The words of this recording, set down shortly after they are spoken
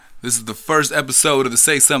This is the first episode of the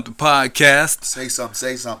Say Something podcast. Say something,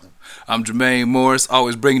 say something. I'm Jermaine Morris,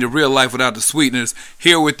 always bringing you real life without the sweeteners.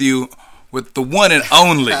 Here with you with the one and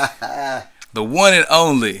only, the one and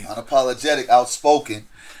only, unapologetic, outspoken,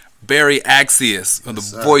 Berry Accius, of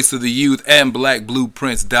the Voice of the Youth and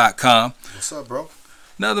BlackBlueprints.com. What's up, bro?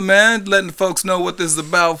 Another man, letting the folks know what this is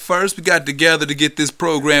about first. We got together to get this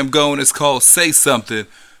program going. It's called Say Something,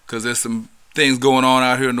 because there's some things going on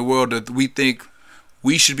out here in the world that we think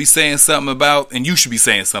we should be saying something about, and you should be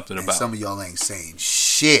saying something about. Some of y'all ain't saying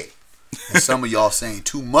shit. And some of y'all saying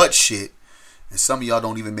too much shit. And some of y'all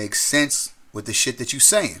don't even make sense with the shit that you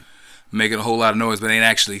saying. Making a whole lot of noise, but ain't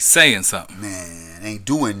actually saying something. Man, ain't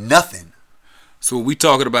doing nothing. So what we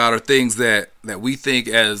talking about are things that we think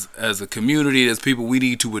as a community, as people, we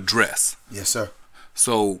need to address. Yes, sir.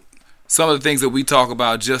 So some of the things that we talk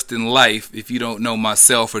about just in life, if you don't know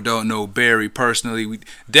myself or don't know Barry personally, we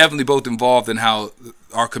definitely both involved in how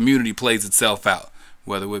our community plays itself out,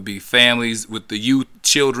 whether it be families with the youth,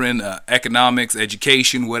 children, economics,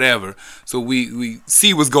 education, whatever. So we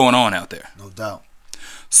see what's going on out there. No doubt.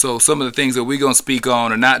 So some of the things that we're going to speak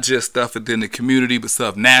on are not just stuff within the community, but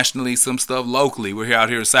stuff nationally, some stuff locally. We're here out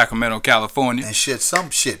here in Sacramento, California. And some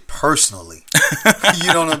shit personally.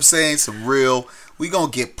 You know what I'm saying? Some real... We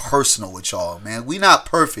gonna get personal with y'all, man. We not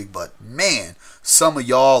perfect, but man, some of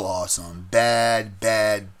y'all are some bad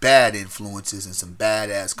influences and some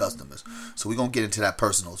badass customers. So we gonna get into that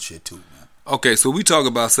personal shit too, man. Okay, so we talk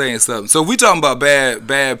about saying something. So we talking about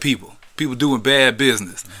bad people doing bad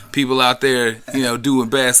business, people out there, doing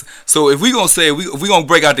bad. So if we gonna say if we gonna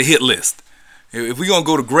break out the hit list, if we gonna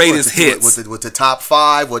go to greatest hits with the top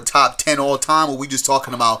 5 or top 10 all time, or we just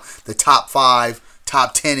talking about the top 5,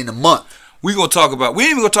 top 10 in a month? We ain't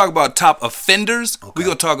even gonna talk about top offenders. Okay. We're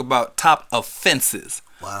gonna talk about top offenses.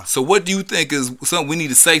 Wow. So what do you think is something we need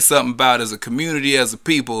to say something about as a community, as a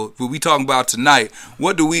people? What we talking about tonight?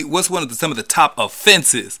 What's some of the top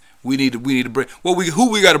offenses we need to bring? Who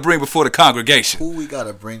we got to bring before the congregation? Who we got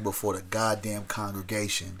to bring before the goddamn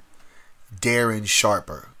congregation? Darren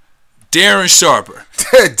Sharper.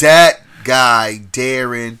 That guy,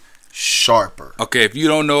 Darren Sharper. Okay, if you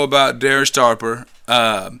don't know about Darren Sharper,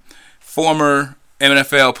 former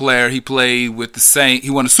NFL player. He played with the Saints.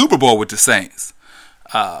 He won a Super Bowl with the Saints.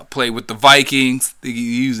 Played with the Vikings.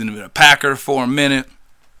 He was a Packer for a minute.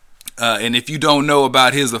 And if you don't know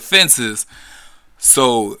about his offenses,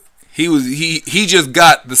 so he just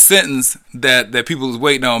got the sentence that people was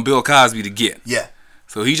waiting on Bill Cosby to get. Yeah.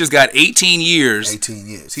 So he just got 18 years. 18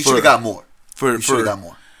 years. He should have got more.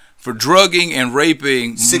 For drugging and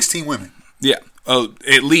raping 16 women. Yeah.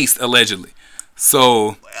 At least allegedly.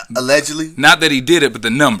 So allegedly, not that he did it, but the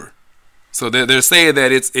number. So they're saying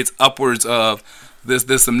that it's upwards of.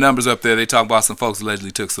 There's some numbers up there. They talk about some folks allegedly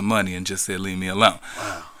took some money and just said leave me alone.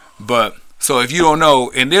 Wow. But so if you don't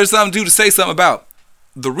know, and there's something to say something about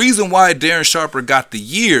the reason why Darren Sharper got the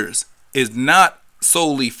years is not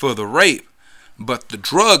solely for the rape, but the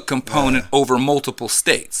drug component over multiple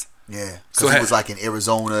states. Yeah, because he was like in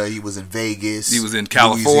Arizona, he was in Vegas, he was in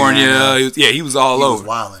California. He was all over. He was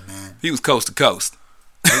wilding, man. He was coast to coast.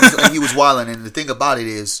 He was wilding, and the thing about it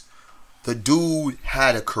is, the dude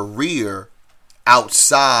had a career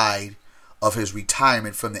outside of his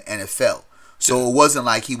retirement from the NFL. So it wasn't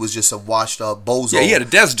like he was just some washed up bozo. Yeah, he had a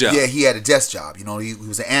desk job. Yeah, he had a desk job. He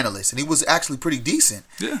was an analyst, and he was actually pretty decent.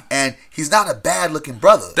 Yeah. And he's not a bad looking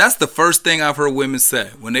brother. That's the first thing I've heard women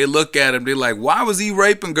say. When they look at him, they're like, why was he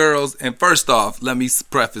raping girls? And first off, let me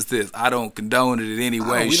preface this. I don't condone it in any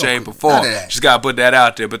way, shape, or form. Just got to put that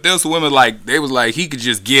out there. But there's some women they was like, he could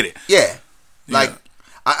just get it. Yeah.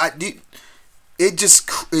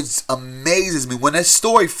 It amazes me. When that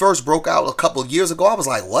story first broke out a couple of years ago, I was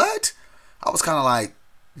like, what? I was kind of like,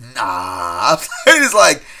 nah. It's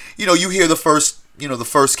like, you hear the first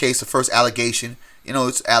case, the first allegation,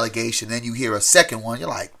 it's allegation. Then you hear a second one. You're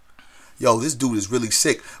like, yo, this dude is really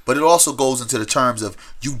sick. But it also goes into the terms of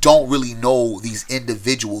you don't really know these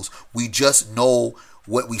individuals. We just know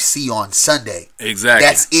what we see on Sunday. Exactly.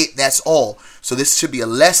 That's it. That's all. So this should be a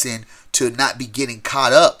lesson to not be getting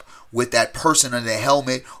caught up with that person under the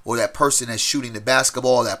helmet, or that person that's shooting the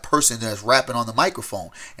basketball, or that person that's rapping on the microphone.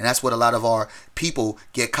 And that's what a lot of our people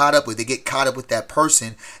get caught up with. They get caught up with that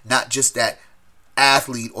person, not just that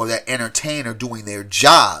athlete or that entertainer doing their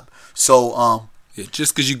job. So,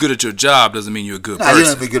 just because you're good at your job doesn't mean you're a good person.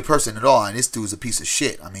 You're not a good person at all. And this dude's a piece of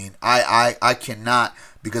shit. I mean, I cannot,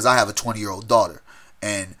 because I have a 20-year-old daughter.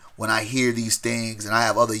 And when I hear these things, and I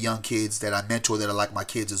have other young kids that I mentor that are like my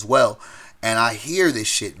kids as well, and I hear this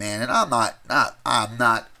shit, man, and I'm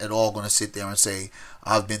not at all gonna sit there and say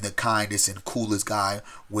I've been the kindest and coolest guy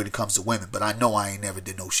when it comes to women, but I know I ain't never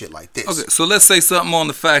did no shit like this. Okay, so let's say something on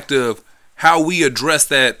the fact of how we address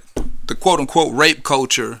the quote unquote rape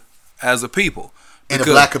culture as a people. In the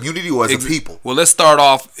black community or as a people? Well, let's start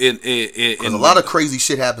off in a lot of crazy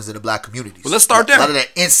shit happens in the black communities. Well, let's start there. A lot of that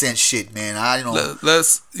incense shit, man.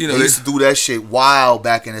 They They used to do that shit wild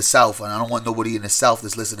back in the South, and I don't want nobody in the South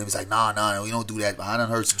that's listening to me. It's like, nah, we don't do that. But I done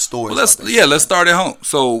heard some stories. Well, let's start at home.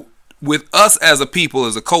 So, with us as a people,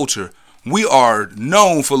 as a culture, we are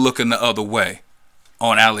known for looking the other way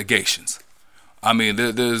on allegations. I mean,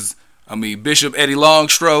 there's Bishop Eddie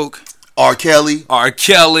Longstroke. R.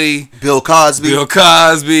 Kelly, Bill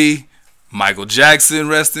Cosby, Michael Jackson,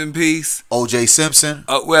 rest in peace. O.J. Simpson.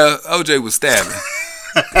 Well, O.J. was stabbing.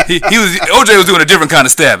 O.J. was doing a different kind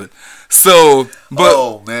of stabbing. So, but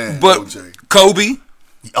OJ. Kobe.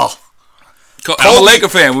 Oh, I'm a Laker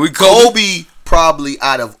fan. Kobe probably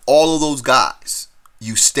out of all of those guys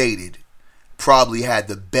you stated probably had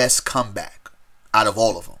the best comeback out of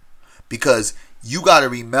all of them, because you got to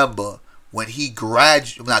remember. When he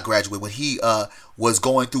when he was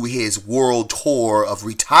going through his world tour of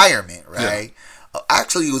retirement, right? Yeah.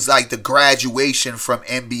 Actually, it was like the graduation from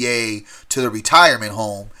NBA to the retirement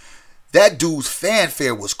home. That dude's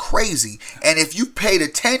fanfare was crazy. And if you paid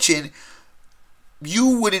attention,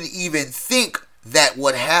 you wouldn't even think that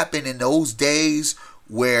what happened in those days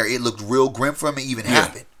where it looked real grim for him even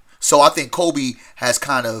happened. So I think Kobe has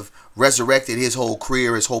kind of resurrected his whole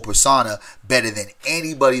career, his whole persona better than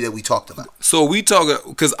anybody that we talked about. So we talk,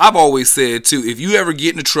 because I've always said too, if you ever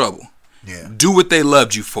get into trouble, do what they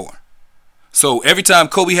loved you for. So every time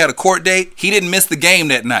Kobe had a court date, he didn't miss the game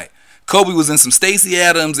that night. Kobe was in some Stacey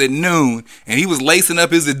Adams at noon, and he was lacing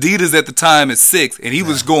up his Adidas at the time at 6, and he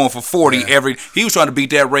was going for 40 he was trying to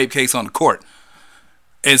beat that rape case on the court.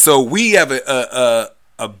 And so we have a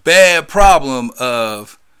bad problem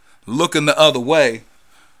of looking the other way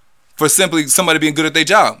for simply somebody being good at their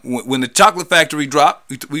job. When the Chocolate Factory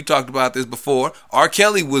dropped, we talked about this before, R.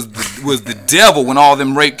 Kelly was the devil when all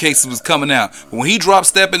them rape cases was coming out. When he dropped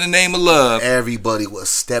Step in the Name of Love, everybody was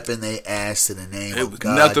stepping their ass to the name of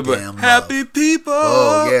goddamn nothing but love. Happy people.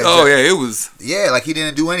 It was. Yeah, like he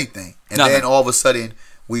didn't do anything. And then all of a sudden,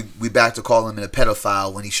 we back to calling him a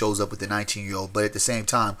pedophile when he shows up with the 19-year-old. But at the same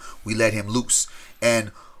time, we let him loose.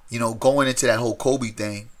 And, going into that whole Kobe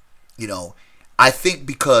thing, I think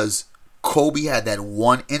because Kobe had that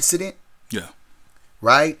one incident. Yeah.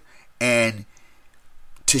 Right? And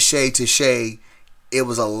touche, it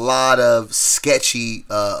was a lot of sketchy,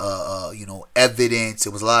 evidence.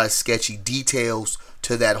 It was a lot of sketchy details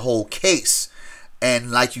to that whole case.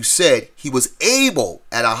 And like you said, he was able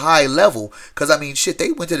at a high level, because,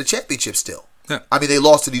 they went to the championship still. Yeah. They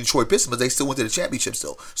lost to the Detroit Pistons, but they still went to the championship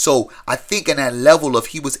still. So I think in that level of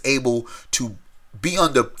he was able to be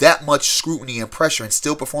under that much scrutiny and pressure and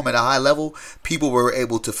still perform at a high level, people were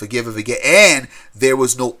able to forgive and forget. And there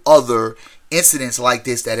was no other incidents like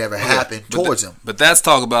this that ever happened towards him. But that's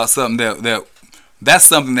talk about something that's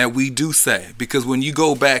something that we do say. Because when you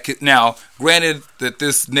go back, now, granted that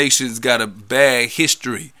this nation's got a bad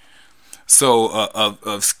history, so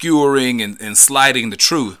of skewering and sliding the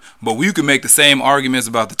truth. But we can make the same arguments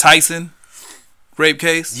about the Tyson rape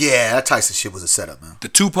case. Yeah, that Tyson shit was a setup, man. The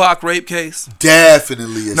Tupac rape case.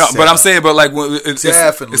 Definitely a setup. But I'm saying,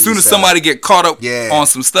 as soon as somebody get caught up on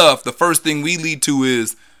some stuff, the first thing we lead to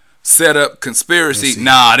is set up conspiracy.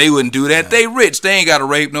 Nah, they wouldn't do that. Yeah. They rich. They ain't got to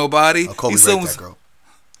rape nobody. Kobe raped that girl.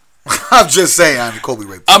 I'm just saying, Kobe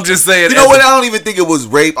raped. I'm just saying. You know what? I don't even think it was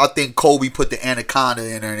rape. I think Kobe put the anaconda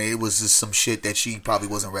in her, and it was just some shit that she probably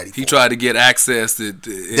wasn't ready for. He tried to get access to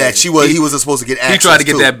he wasn't supposed to get access. He tried to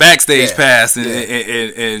get that backstage pass,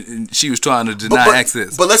 and she was trying to deny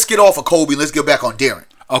access. But let's get off of Kobe. Let's get back on Darren.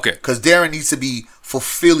 Okay. Because Darren needs to be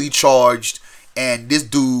fully charged, and this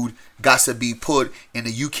dude got to be put in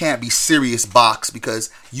the you can't be serious box,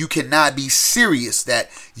 because you cannot be serious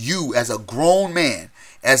that you, as a grown man,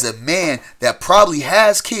 as a man that probably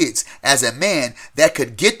has kids, as a man that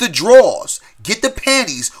could get the drawers, get the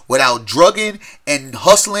panties without drugging and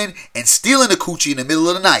hustling and stealing the coochie in the middle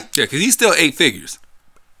of the night. Yeah, because he's still 8 figures.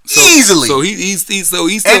 Easily. So he's still,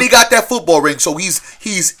 and he got that football ring, so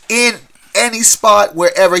he's in any spot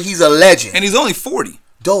wherever he's a legend. And he's only 40.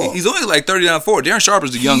 Dog. He's only like 39, 40. Darren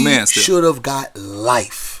Sharper's a young man still. Should have got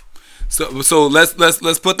life. So let's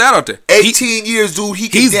put that out there. 18 years, dude.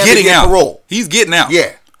 He's getting out. Parole. He's getting out.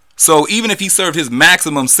 Yeah. So even if he served his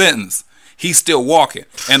maximum sentence, he's still walking.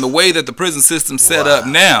 And the way that the prison system's set up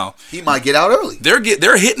now, he might get out early.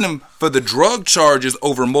 They're hitting him for the drug charges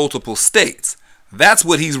over multiple states. That's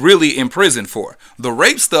what he's really in prison for. The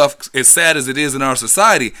rape stuff, as sad as it is in our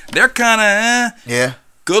society, they're kind of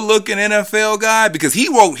good-looking NFL guy, because he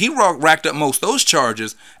racked up most of those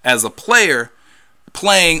charges as a player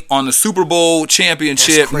playing on the Super Bowl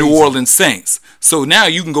championship New Orleans Saints. So now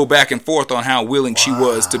you can go back and forth on how willing she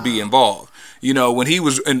was to be involved. You know, when he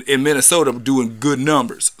was in Minnesota doing good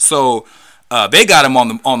numbers. So they got him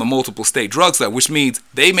on the multiple state drug stuff, which means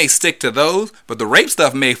they may stick to those, but the rape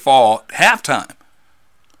stuff may fall halftime.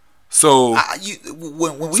 So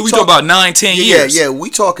when we talk about 9-10 years. Yeah, we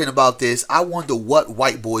talking about this. I wonder what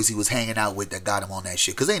white boys he was hanging out with that got him on that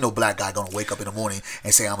shit. Because ain't no black guy gonna wake up in the morning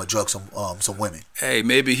and say I'm gonna drug some women. Hey,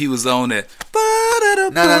 maybe he was on that.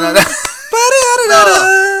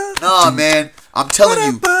 No, man. I'm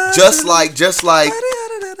telling you, just like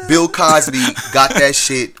Bill Cosby got that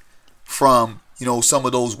shit from, you know, some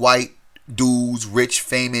of those white dudes, rich,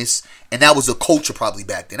 famous, and that was a culture probably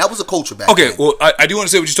back then. That was a culture back then. Okay, well, I do want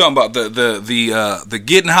to say what you're talking about. The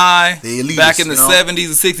getting high, the elitists, back in the 70s and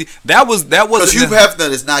 60s. That wasn't because Hugh Hefner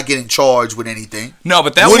is not getting charged with anything. No,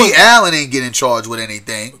 but Woody Allen ain't getting charged with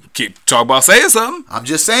anything. Talk about saying something. I'm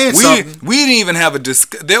just saying something. We didn't even have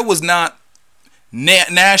there was not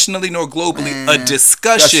nationally nor globally a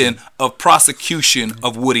discussion of prosecution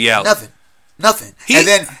of Woody Allen. Nothing.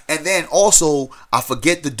 And then also, I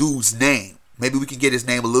forget the dude's name. Maybe we can get his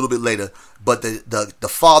name a little bit later. But the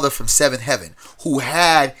father from Seventh Heaven, who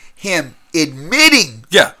had him admitting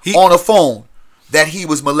on a phone that he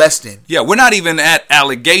was molesting. Yeah, we're not even at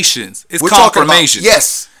allegations. It's confirmation.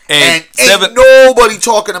 Yes. And ain't nobody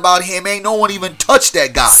talking about him. Ain't no one even touched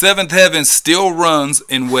that guy. Seventh Heaven still runs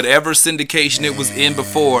in whatever syndication it was in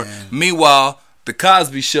before. Meanwhile, The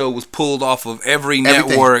Cosby Show was pulled off of every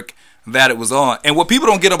network that it was on. And what people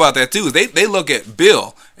don't get about that too is they look at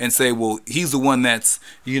Bill and say, well, he's the one that's,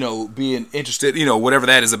 you know, being interested, you know, whatever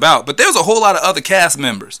that is about. But there's a whole lot of other cast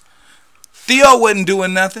members. Theo wasn't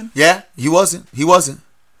doing nothing. Yeah, he wasn't. You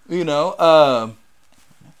know,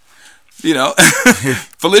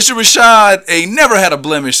 Felicia Rashad ain't never had a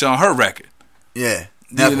blemish on her record. Yeah.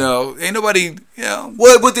 Never. You know, ain't nobody, you know.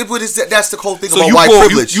 Well, that's the whole thing about white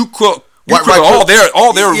privilege. All their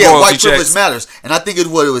royalty white checks. Privilege matters. And I think it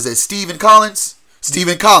was Stephen Collins,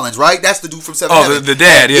 right? That's the dude from Seven Heaven. The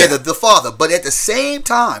dad, yeah. The father. But at the same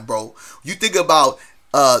time, bro, you think about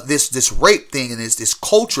this rape thing and this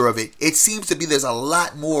culture of it. It seems to be there's a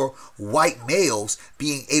lot more white males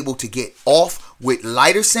being able to get off with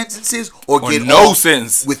lighter sentences or get no off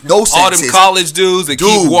sentence with no sentences. All them college dudes that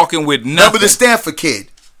keep walking with nothing. Remember the Stanford kid?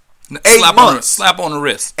 8 months. Slap on the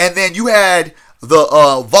wrist. And then you had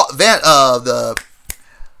the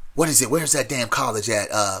what is it? Where's that damn college at?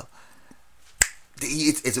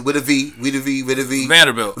 It's with a V.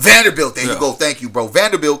 Vanderbilt. There you go. Thank you, bro.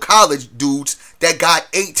 Vanderbilt college dudes that got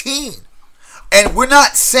 18. And we're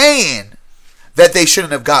not saying that they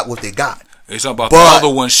shouldn't have got what they got. They're talking about the other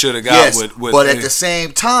ones should have got with but at the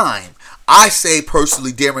same time, I say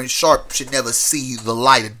personally, Darren Sharp should never see the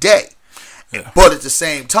light of day. Yeah. But at the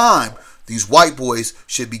same time, these white boys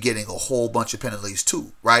should be getting a whole bunch of penalties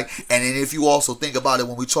too, right? And then if you also think about it,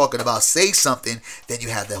 when we're talking about say something, then you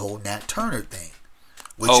have the whole Nat Turner thing.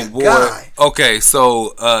 Guy. Okay,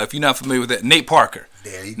 so if you're not familiar with that, Nate Parker.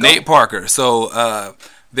 There you go. Nate Parker. So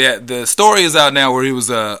the story is out now where he was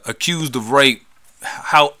accused of rape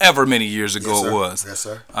however many years ago it was. Yes,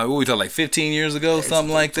 sir. What we talking, like 15 years ago,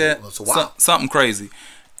 something like that? Something crazy.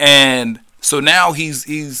 And so now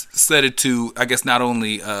he's set it to, I guess, not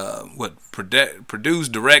only produce,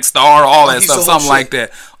 direct, star, all that stuff, something like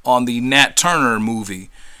that, on the Nat Turner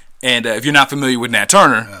movie. And if you're not familiar with Nat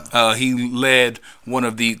Turner, he led one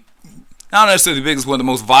of the, not necessarily the biggest, one of the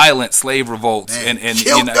most violent slave revolts in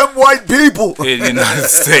killed them white people in United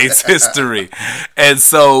States history. And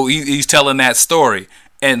so he's telling that story.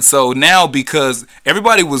 And so now, because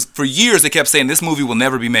everybody was, for years, they kept saying this movie will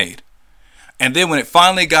never be made. And then when it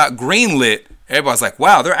finally got greenlit, everybody's like,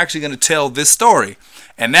 wow, they're actually going to tell this story.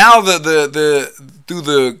 And now the through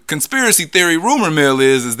the conspiracy theory rumor mill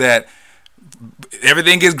is that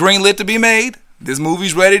everything gets greenlit to be made. This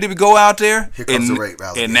movie's ready to go out there. Here comes the rape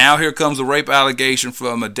allegation. And now here comes a rape allegation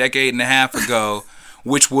from a decade and a half ago,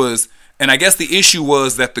 which was, and I guess the issue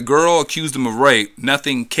was that the girl accused him of rape.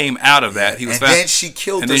 Nothing came out of that. He was then she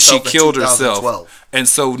killed herself in 2012. And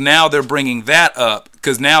so now they're bringing that up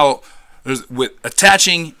because now with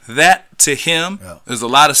attaching that to him, there's a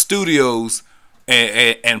lot of studios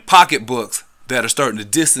and pocketbooks that are starting to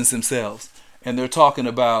distance themselves, and they're talking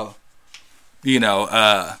about,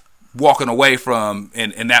 walking away from,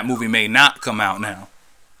 and that movie may not come out now.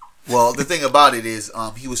 Well, the thing about it is,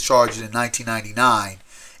 he was charged in 1999,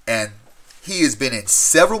 and he has been in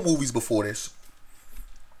several movies before this.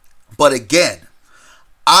 But again,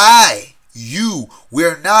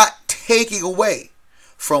 we're not taking away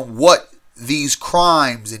from what these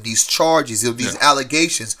crimes and these charges or these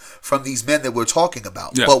allegations from these men that we're talking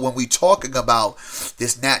about. Yeah. But when we're talking about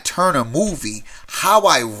this Nat Turner movie, how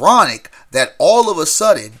ironic that all of a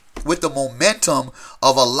sudden, with the momentum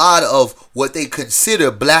of a lot of what they consider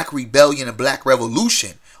black rebellion and black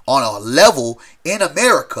revolution on a level in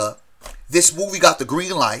America, this movie got the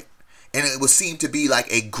green light, and it would seem to be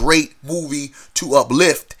like a great movie to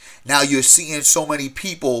uplift. Now you're seeing so many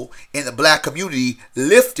people in the black community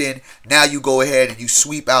lifting. Now you go ahead and you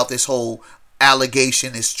sweep out this whole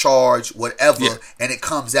allegation, this charge, whatever, and it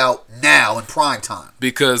comes out now in prime time.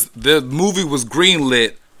 Because the movie was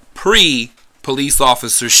greenlit pre-police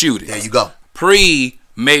officer shooting. There you go.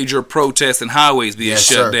 Pre-major protests and highways being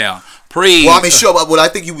shut down.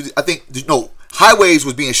 Highways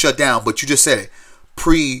was being shut down, but you just said it.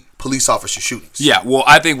 Pre-police officer shootings. Yeah, well,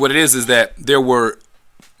 I think what it is that there were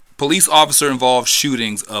police officer involved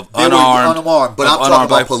shootings of unarmed, but I'm talking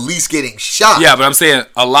about police getting shot. Yeah, but I'm saying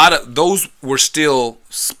a lot of those were still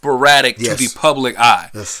sporadic to the public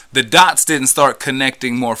eye. Yes. The dots didn't start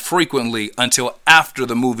connecting more frequently until after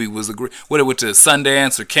the movie was agreed. Whether it went to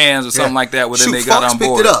Sundance or Cannes or something like that, where then they got on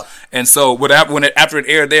board. Picked it up. And so after it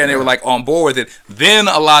aired there and they were like on board with it, then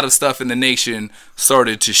a lot of stuff in the nation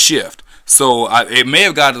started to shift. So it may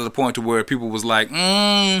have got to the point to where people was like,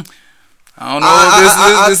 I don't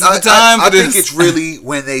know. This is the time for this. I think it's really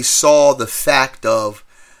when they saw the fact of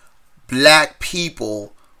black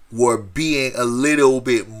people were being a little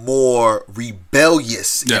bit more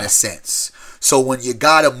rebellious in a sense. So when you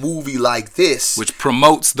got a movie like this, which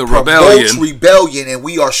promotes rebellion, and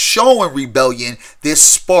we are showing rebellion, this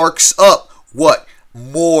sparks up what?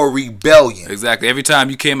 More rebellion. Exactly. Every time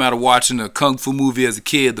you came out of watching a kung fu movie as a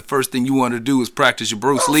kid, the first thing you wanted to do was practice your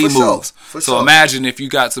Bruce Lee moves. So imagine if you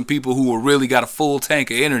got some people who really got a full tank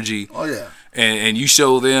of energy. Oh yeah. And you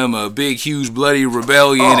show them a big, huge, bloody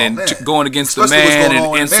rebellion going against Especially the man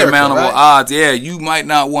and insurmountable America, right? odds. Yeah, you might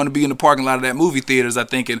not want to be in the parking lot of that movie theaters. I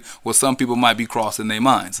think what some people might be crossing their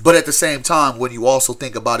minds. But at the same time, when you also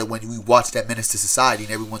think about it, when we watched that Menace to Society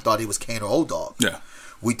and everyone thought he was Kane or O-Dog. Yeah.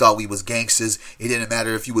 We thought we was gangsters. It didn't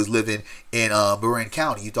matter if you was living in Marin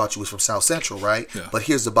County. You thought you was from South Central, right? Yeah. But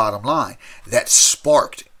here's the bottom line. This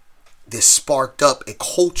sparked up a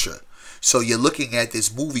culture. So you're looking at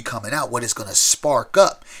this movie coming out. What it's going to spark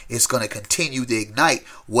up. It's going to continue to ignite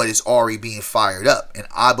what is already being fired up. And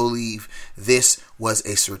I believe this was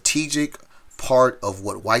a strategic part of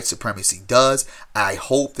what white supremacy does. I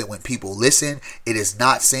hope that when people listen, it is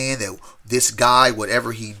not saying that this guy,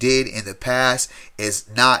 whatever he did in the past, is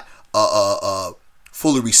not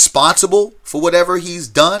fully responsible for whatever he's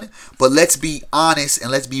done. But let's be honest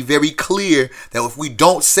and let's be very clear that if we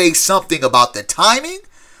don't say something about the timing,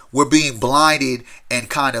 we're being blinded and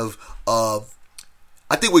kind of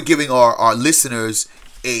I think we're giving our listeners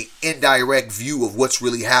a indirect view of what's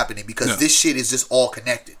really happening, because this shit is just all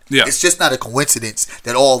connected. Yeah. It's just not a coincidence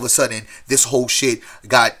that all of a sudden this whole shit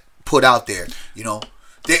got put out there. You know,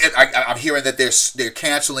 I'm hearing that they're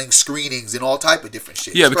canceling screenings and all type of different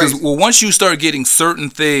shit. Yeah, because once you start getting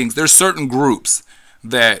certain things, there's certain groups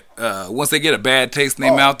that once they get a bad taste in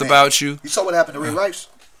their mouth about you. You saw what happened to Ray Rice.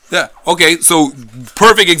 Yeah. Okay. So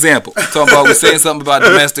perfect example. Talking about we're saying something about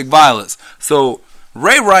domestic violence. So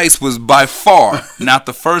Ray Rice was by far not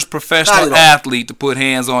the first professional athlete to put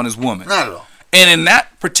hands on his woman. Not at all. And in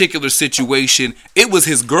that particular situation, it was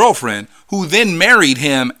his girlfriend who then married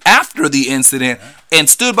him after the incident and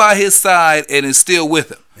stood by his side and is still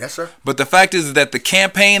with him. Yes, sir. But the fact is that the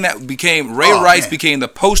campaign that became Ray Rice became the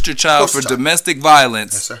poster child for domestic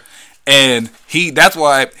violence. Yes, sir. And that's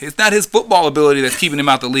why it's not his football ability that's keeping him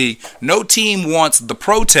out the league. No team wants the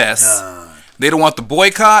protests. They don't want the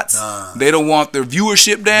boycotts. They don't want their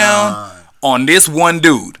viewership down on this one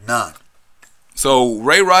dude. None. So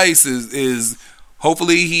Ray Rice is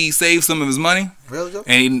hopefully he saves some of his money. Really?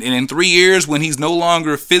 And in 3 years, when he's no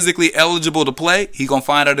longer physically eligible to play, he's going to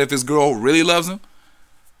find out if his girl really loves him.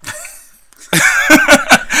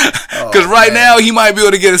 Because now he might be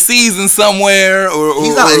able to get a season somewhere.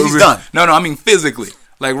 He's done. No, I mean physically.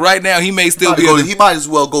 Like right now, he may still be. He might as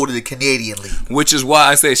well go to the Canadian League. Which is why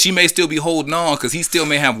I said she may still be holding on, because he still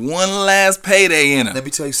may have one last payday in him. Let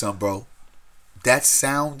me tell you something, bro. That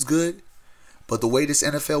sounds good, but the way this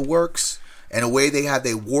NFL works and the way they have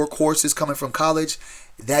their workhorses coming from college,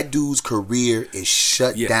 that dude's career is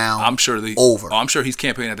shut down. I'm sure over. I'm sure he's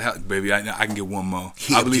campaigning at the house. Baby, I can get one more.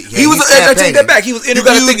 I believe he was. I take that back. He was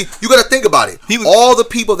interviewed. You got to think about it. All the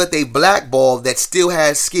people that they blackballed that still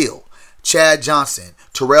has skill. Chad Johnson,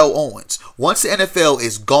 Terrell Owens. Once the NFL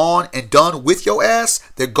is gone and done with your ass,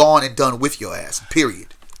 they're gone and done with your ass. Period.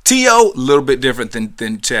 T.O. a little bit different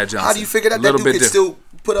than Chad Johnson. How do you figure that dude could still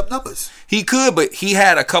put up numbers? He could, but he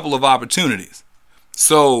had a couple of opportunities.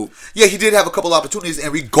 So yeah, he did have a couple of opportunities,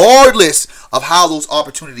 and regardless of how those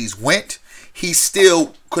opportunities went, he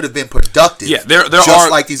still could have been productive. Yeah, there just are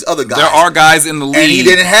like these other guys. There are guys in the league, and he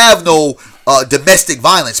didn't have no domestic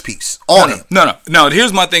violence piece on him. No.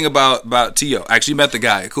 Here's my thing about T.O. I actually met the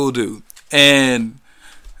guy, a cool dude, and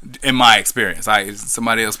in my experience,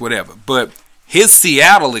 somebody else, whatever, but his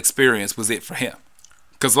Seattle experience was it for him,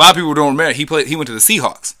 because a lot of people don't remember he went to the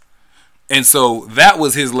Seahawks. And so that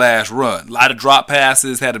was his last run. A lot of drop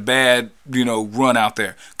passes, had a bad, run out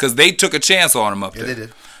there. Because they took a chance on him up there. They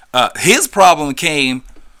did. His problem came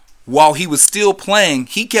while he was still playing.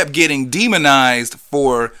 He kept getting demonized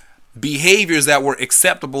for behaviors that were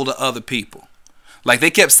acceptable to other people. Like they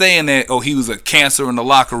kept saying that, he was a cancer in the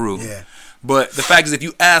locker room. Yeah. But the fact is, if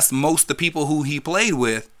you ask most of the people who he played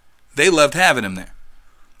with, they loved having him there.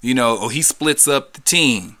 He splits up the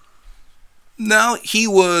team. No, he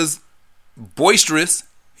was boisterous.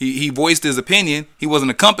 He voiced his opinion. He wasn't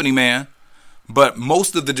a company man, but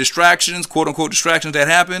most of the distractions, quote unquote distractions that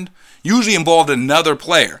happened, usually involved another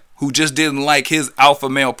player who just didn't like his alpha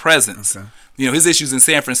male presence. Okay. His issues in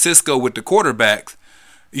San Francisco with the quarterbacks.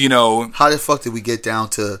 How the fuck did we get down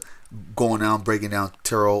to going down, breaking down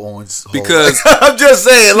Terrell Owens' whole because I'm just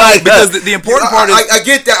saying, because the important part is I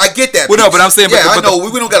get that. Well, no, but I'm saying, I know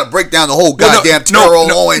we don't got to break down the whole goddamn Terrell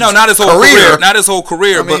Owens. No, not his whole career, not his whole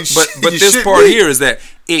career. I mean, but this part here is that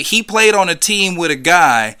he played on a team with a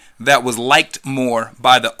guy that was liked more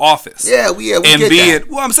by the office. Yeah, we get that.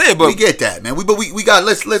 Well, I'm saying, but we get that, man. We got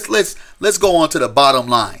let's go on to the bottom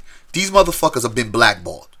line. These motherfuckers have been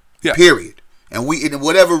blackballed. Yeah. Period. And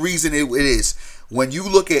whatever reason it is. When you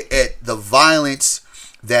look at the violence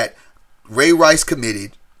that Ray Rice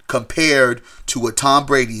committed compared to what Tom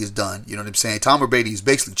Brady has done, you know what I'm saying? Tom Brady has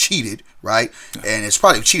basically cheated, right? Yeah. And it's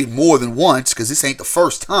probably cheated more than once because this ain't the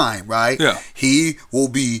first time, right? Yeah. He will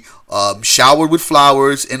be showered with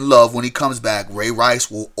flowers and love when he comes back. Ray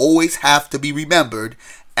Rice will always have to be remembered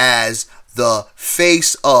as the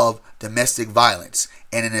face of domestic violence.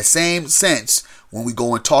 And in the same sense, when we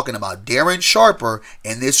go and talking about Darren Sharper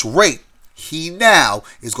and this rape, he now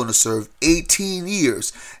is going to serve 18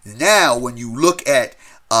 years. Now, when you look at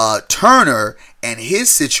Turner and his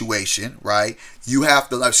situation, right? You have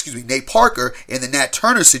to, Nate Parker and the Nat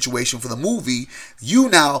Turner situation for the movie. You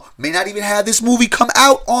now may not even have this movie come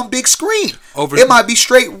out on big screen. It might be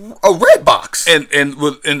straight a red box. And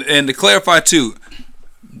to clarify too,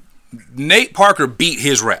 Nate Parker beat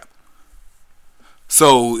his rap.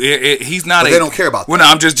 So he's not. But they don't care about that. Well, no,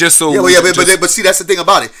 I'm just so. But see, that's the thing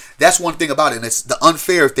about it. That's one thing about it, and it's the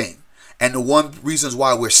unfair thing. And the one reasons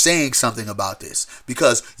why we're saying something about this,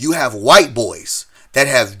 because you have white boys that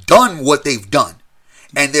have done what they've done,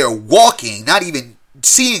 and they're walking, not even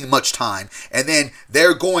seeing much time, and then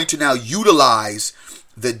they're going to now utilize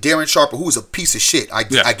the Darren Sharper, who's a piece of shit. I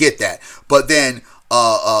get that, but then.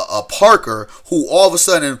 Parker, who all of a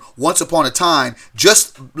sudden, once upon a time,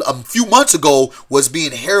 just a few months ago, was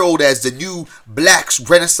being heralded as the new black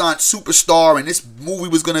Renaissance superstar, and this movie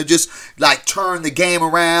was going to just turn the game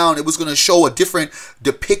around. It was going to show a different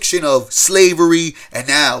depiction of slavery, and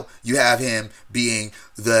now you have him being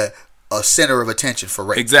the center of attention for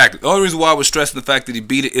rape. Exactly. The only reason why I was stressing the fact that he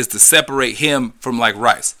beat it is to separate him from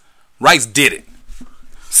Rice. Rice did it.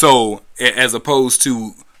 So, as opposed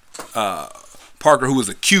to Parker, who was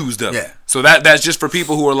accused of it. So that's just for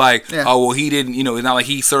people who are he didn't, it's not like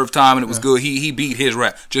he served time and it was good. He beat his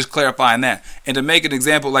rap. Just clarifying that. And to make an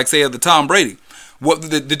example, say of the Tom Brady, what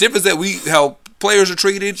the difference that how players are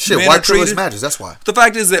treated, men white are treated, privilege matters. That's why. The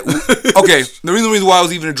fact is that the reason why I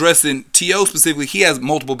was even addressing T.O. specifically, he has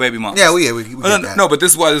multiple baby mamas. Yeah, we get that. No, but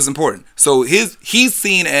this is why this is important. So he's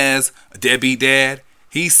seen as a deadbeat dad.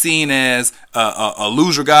 He's seen as a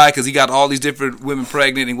loser guy because he got all these different women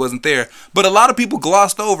pregnant and he wasn't there. But a lot of people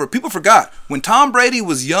glossed over. People forgot. When Tom Brady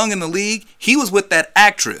was young in the league, he was with that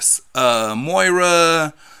actress,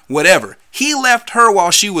 Moira, whatever. He left her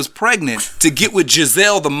while she was pregnant to get with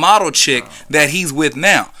Giselle, the model chick that he's with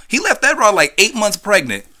now. He left that girl 8 months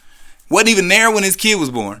pregnant. Wasn't even there when his kid was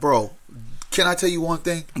born. Bro, can I tell you one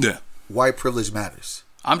thing? Yeah. White privilege matters.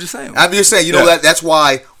 I'm just saying. You know that's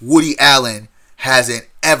why Woody Allen hasn't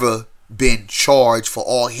ever been charged for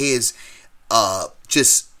all his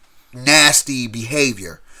just nasty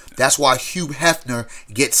behavior. That's why Hugh Hefner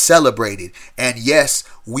gets celebrated. And yes,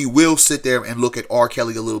 we will sit there and look at R.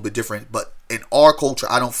 Kelly a little bit different, but in our culture,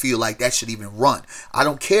 I don't feel like that should even run. I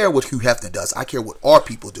don't care what Hugh Hefner does. I care what our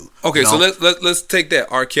people do. Okay, so let's take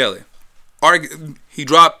that. R. Kelly. He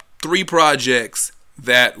dropped 3 projects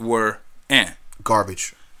that were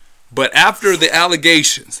garbage. But after the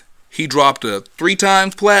allegations, he dropped a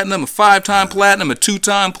 3-time platinum, a 5-time platinum, a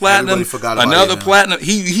 2-time platinum, another platinum.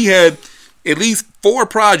 He had at least 4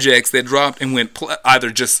 projects that dropped and went either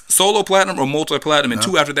just solo platinum or multi-platinum, and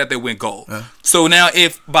 2 after that they went gold. So now,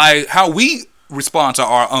 if by how we respond to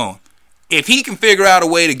our own, if he can figure out a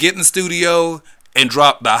way to get in the studio and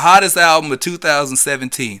drop the hottest album of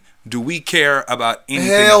 2017, do we care about anything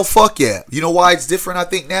Hell, else? fuck yeah. You know why it's different, I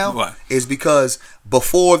think, now? Why? Is because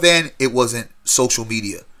before then, it wasn't social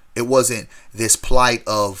media. It wasn't this plight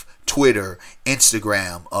of Twitter,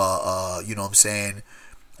 Instagram, you know what I'm saying,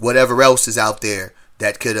 whatever else is out there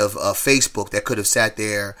that could have, Facebook, that could have sat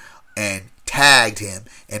there and tagged him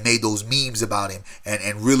and made those memes about him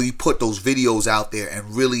and really put those videos out there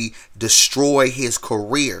and really destroy his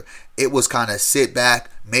career. It was kind of sit back,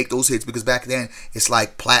 make those hits, because back then it's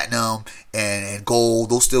like platinum and gold,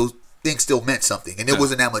 those things still meant something, and there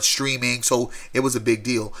wasn't that much streaming, so it was a big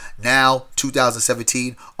deal. Now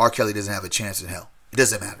 2017, R. Kelly doesn't have a chance in hell. It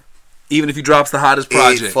doesn't matter. Even if he drops the hottest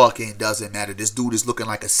project, it fucking doesn't matter. This dude is looking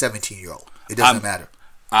like a 17-year-old. It doesn't matter.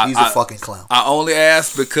 He's a fucking clown. I only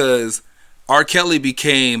ask because R. Kelly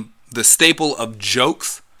became the staple of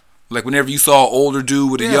jokes. Like whenever you saw an older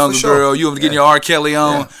dude with a younger girl, you were getting your R. Kelly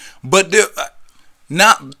on. But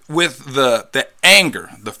not with the anger,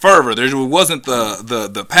 the fervor. There wasn't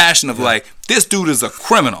the passion of like, this dude is a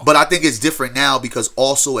criminal. But I think it's different now because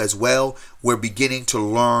also as well, we're beginning to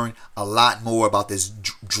learn a lot more about this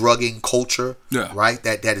drugging culture, right?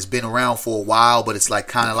 That has been around for a while, but it's like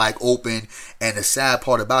kind of like open. And the sad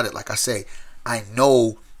part about it, like I say, I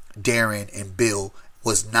know Darren and Bill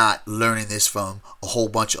was not learning this from a whole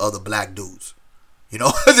bunch of other black dudes. You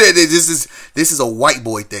know, this is a white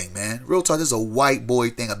boy thing, man. Real talk, this is a white boy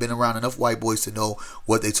thing. I've been around enough white boys to know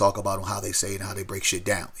what they talk about and how they say it and how they break shit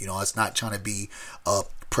down. You know, it's not trying to be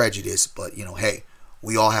prejudice, but, you know, hey,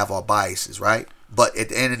 we all have our biases, right? But at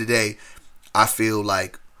the end of the day, I feel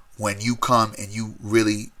like when you come and you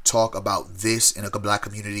really talk about this in a black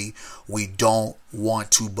community, we don't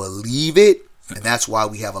want to believe it. And that's why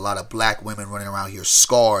we have a lot of black women running around here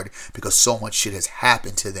scarred because so much shit has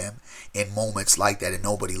happened to them in moments like that and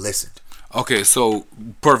nobody listened. Okay, so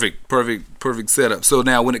perfect setup. So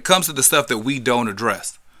now when it comes to the stuff that we don't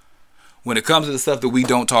address, when it comes to the stuff that we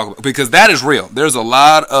don't talk about, because that is real. There's a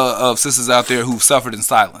lot of sisters out there who've suffered in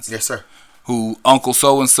silence. Yes, sir. Who uncle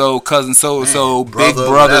so-and-so, cousin so-and-so, big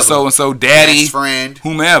brother so-and-so, daddy, best friend,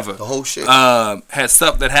 whomever. The whole shit. Had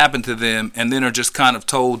stuff that happened to them and then are just kind of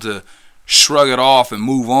told to shrug it off and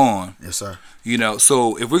move on. Yes, sir. You know,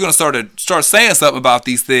 so if we're going to start saying something about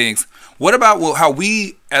these things, what about how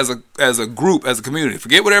we as a group, as a community,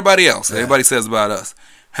 forget what everybody everybody says about us,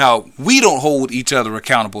 how we don't hold each other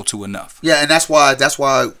accountable to enough. Yeah, and that's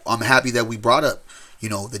why I'm happy that we brought up, you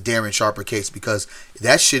know, the Darren Sharper case, because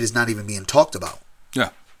that shit is not even being talked about.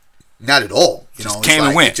 Yeah. Not at all. You just know, came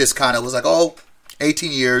and went. It just kind of was like,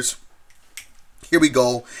 18 years. Here we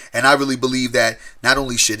go. And I really believe that not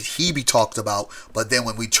only should he be talked about, but then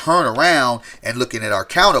when we turn around and looking at our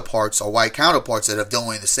counterparts, our white counterparts that are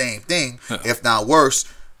doing the same thing, if not worse,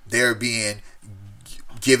 they're being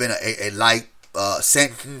given a light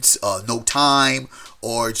sentence, no time,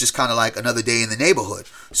 or just kind of like another day in the neighborhood.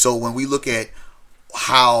 So when we look at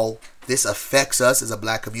how this affects us as a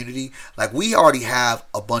black community, like we already have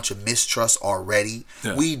a bunch of mistrust already.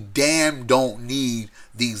 Yeah. We damn don't need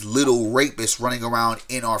these little rapists running around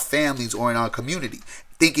in our families or in our community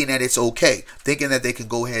thinking that it's okay, thinking that they can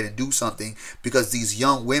go ahead and do something, because these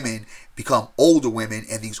young women become older women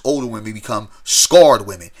and these older women become scarred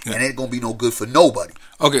women. Yeah. And it ain't gonna be no good for nobody.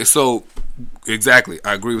 Okay, so exactly,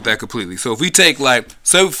 I agree with that completely. So if we take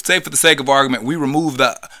say for the sake of argument, we remove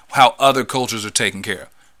how other cultures are taken care of,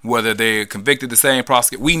 whether they're convicted the same,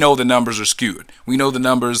 prosecuted, we know the numbers are skewed. We know the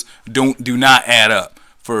numbers do not add up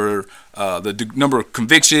for the number of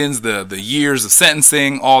convictions, the years of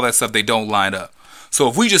sentencing, all that stuff. They don't line up. So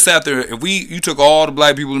if we just sat there, you took all the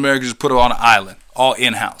black people in America, just put it on an island, all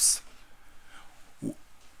in-house,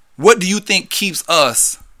 what do you think keeps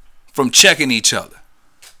us from checking each other?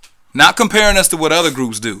 Not comparing us to what other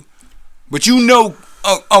groups do, but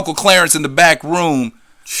Uncle Clarence in the back room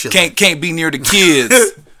can't be near the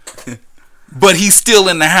kids, but he's still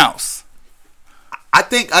in the house. I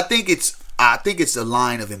think it's a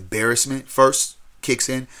line of embarrassment first kicks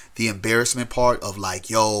in. The embarrassment part of like,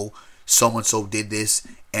 yo, so and so did this,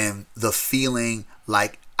 and the feeling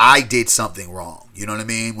like I did something wrong. You know what I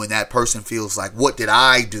mean? When that person feels like, what did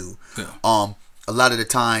I do? Yeah. A lot of the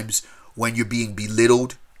times when you're being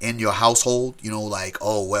belittled in your household, you know, like,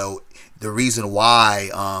 oh, well, the reason why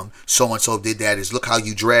so-and-so did that is look how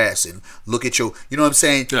you dress and look at your, you know what I'm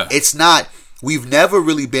saying? Yeah. It's not, we've never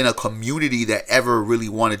really been a community that ever really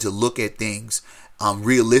wanted to look at things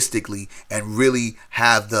realistically and really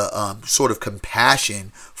have the sort of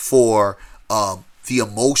compassion for the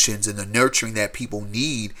emotions and the nurturing that people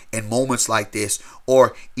need in moments like this,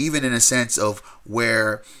 or even in a sense of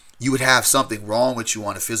where you would have something wrong with you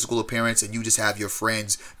on a physical appearance and you just have your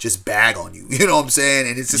friends just bag on you. You know what I'm saying?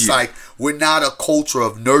 And it's just like, we're not a culture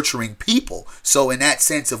of nurturing people. So in that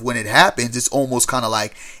sense of when it happens, it's almost kind of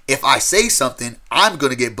like, if I say something, I'm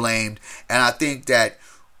going to get blamed. And I think that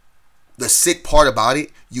the sick part about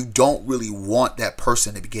it, you don't really want that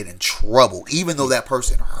person to get in trouble. Even though that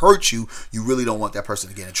person hurt you, you really don't want that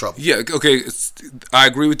person to get in trouble. Yeah, okay. I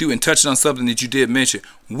agree with you. And touching on something that you did mention,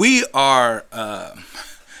 we are...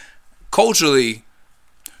 culturally,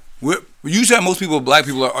 usually most people, black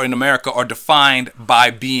people are in America, are defined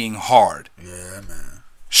by being hard. Yeah, man.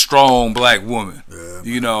 Strong black woman. Yeah,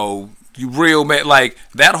 you know, you real man. Like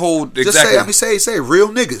that whole exactly. Just say real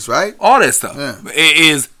niggas, right? All that stuff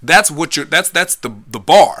that's what you're. That's the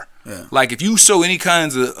bar. Yeah. Like if you show any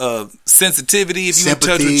kinds of sensitivity, if you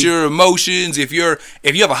touch with your emotions, if you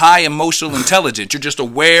have a high emotional intelligence, you're just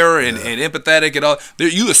aware and empathetic and all.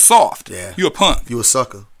 You are soft. Yeah. You a punk. You a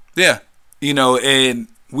sucker. Yeah, you know, and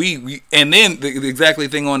we and then the exactly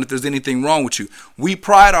thing on if there's anything wrong with you, we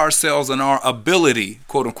pride ourselves on our ability,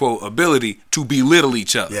 quote unquote, ability to belittle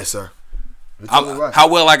each other. Yes, sir. Right. How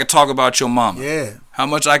well I could talk about your mama. Yeah. How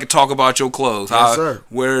much I could talk about your clothes. Yes, sir.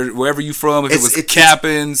 Wherever you from, if it was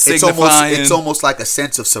capping, signifying. It's almost like a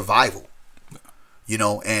sense of survival. You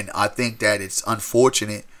know, and I think that it's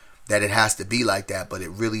unfortunate that it has to be like that, but it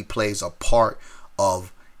really plays a part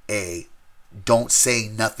of a don't say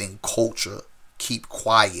nothing culture. Keep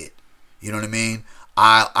quiet. You know what I mean?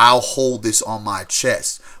 I'll hold this on my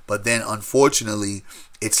chest. But then unfortunately,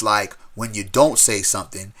 it's like when you don't say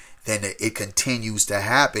something, then it continues to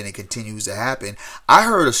happen. It continues to happen. I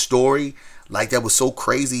heard a story like that was so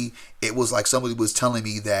crazy. It was like somebody was telling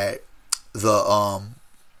me that the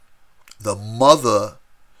mother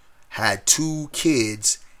had 2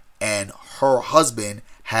 kids and her husband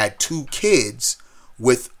had 2 kids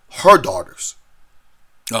with her daughters.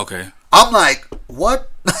 Okay. I'm like,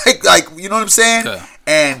 what? like, you know what I'm saying? Yeah.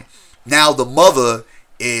 And now the mother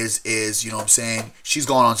is, you know what I'm saying? She's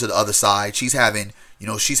gone on to the other side. She's having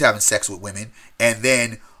sex with women. And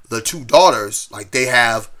then the 2 daughters, like they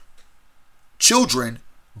have children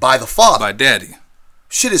by the father. By daddy.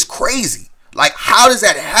 Shit is crazy. Like, how does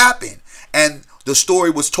that happen? And the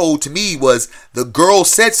story was told to me was the girl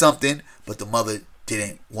said something, but the mother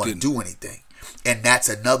didn't want to do anything. And that's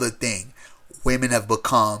another thing. Women have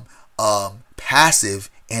become passive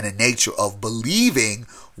in a nature of believing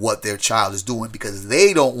what their child is doing because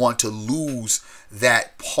they don't want to lose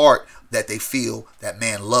that part that they feel that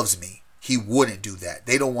man loves me. He wouldn't do that.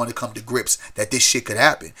 They don't want to come to grips that this shit could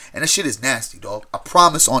happen. And that shit is nasty, dog. I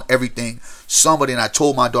promise on everything. Somebody, and I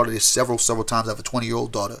told my daughter this several times. I have a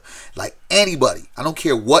 20-year-old daughter. Like anybody, I don't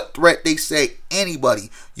care what threat they say, anybody,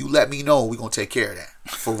 you let me know, we're going to take care of that.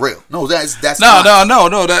 For real. No, that's no,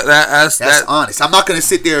 honest. That's honest. I'm not going to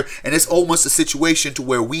sit there, and it's almost a situation to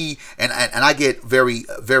where we, and I get very,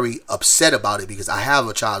 very upset about it because I have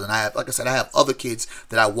a child, and I have, like I said, I have other kids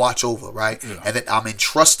that I watch over, right? Yeah. And that I'm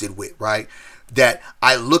entrusted with, right? That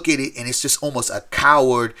I look at it and it's just almost a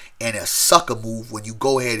coward and a sucker move when you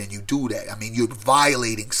go ahead and you do that. I mean, you're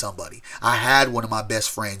violating somebody. I had one of my best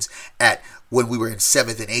friends when we were in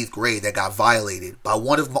 7th and 8th grade that got violated by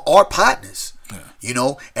one of our partners. Yeah. You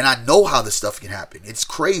know, and I know how this stuff can happen. It's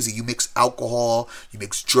crazy. You mix alcohol, you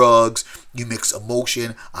mix drugs, you mix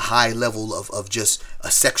emotion, a high level of just a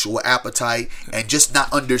sexual appetite, and just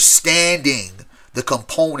not understanding the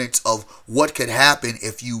components of what could happen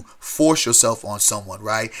if you force yourself on someone,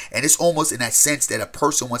 right? And it's almost in that sense that a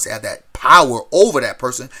person wants to have that power over that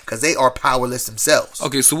person because they are powerless themselves.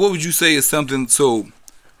 Okay, so what would you say is something? So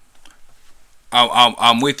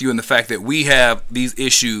I'm with you in the fact that we have these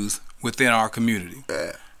issues within our community,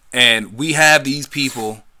 and we have these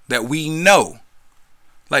people that we know,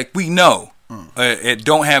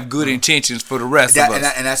 don't have good intentions for the rest of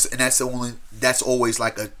us. And that's always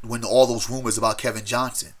like when all those rumors about Kevin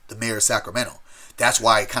Johnson, the mayor of Sacramento, that's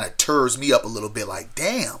why it kind of tears me up a little bit. Like,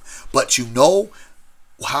 damn, but you know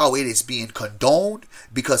how it is being condoned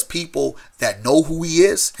because people that know who he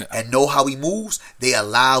is and know how he moves, they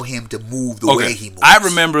allow him to move the way he moves. I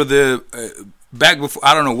remember back before,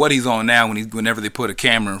 I don't know what he's on now whenever they put a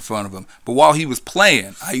camera in front of him. But while he was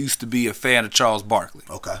playing, I used to be a fan of Charles Barkley.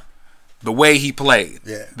 Okay. The way he played.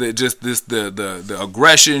 Yeah. The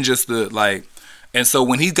aggression, just the like. And so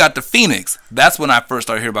when he got to Phoenix, that's when I first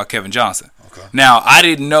started hearing about Kevin Johnson. Okay. Now, I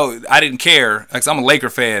didn't care, because I'm a Laker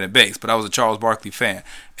fan at base, but I was a Charles Barkley fan.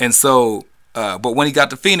 And so, but when he got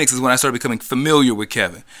to Phoenix is when I started becoming familiar with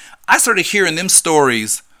Kevin. I started hearing them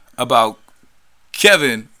stories about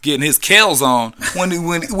Kevin getting his Kels on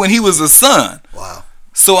when he was a son. Wow.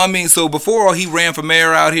 So, I mean, before he ran for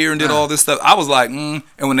mayor out here and did all this stuff, I was like, And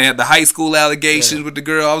when they had the high school allegations with the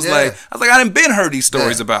girl, I was like, I done been heard these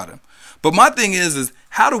stories about him. But my thing is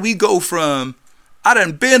how do we go from I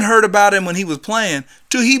done been heard about him when he was playing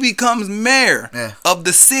to he becomes mayor of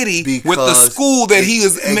the city with the school that he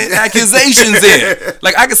was accusations in?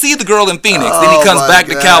 Like, I can see the girl in Phoenix. Then he comes back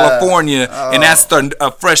to California, and that's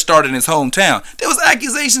a fresh start in his hometown. There was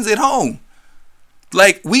accusations at home.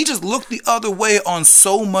 Like, we just look the other way on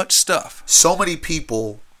so much stuff. So many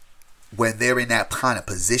people, when they're in that kind of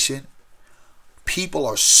position, people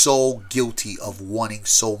are so guilty of wanting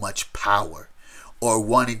so much power or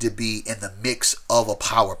wanting to be in the mix of a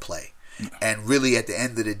power play. And really, at the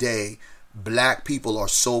end of the day, black people are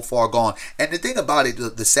so far gone. And the thing about it,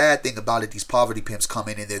 the sad thing about it, these poverty pimps come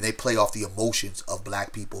in there, they play off the emotions of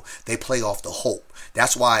black people. They play off the hope.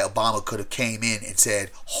 That's why Obama could have came in and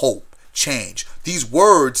said, hope, change. These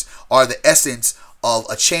words are the essence of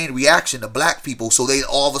a chain reaction to black people. So they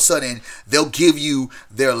all of a sudden, they'll give you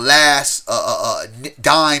their last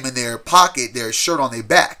dime in their pocket, their shirt on their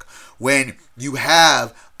back. When you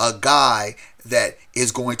have a guy that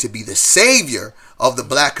is going to be the savior of the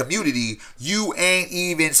black community, you ain't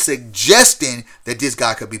even suggesting that this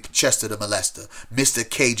guy could be Chester the molester, Mr.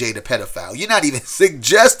 KJ the pedophile. You're not even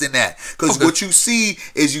suggesting that. Because what you see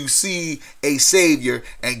is you see a savior,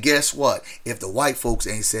 and guess what? If the white folks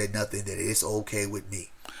ain't said nothing, then it's okay with me.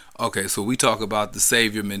 Okay, so we talk about the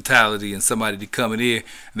savior mentality and somebody to coming in.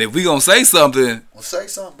 And if we going to say something... Well, say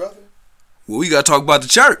something, brother. Well, we got to talk about the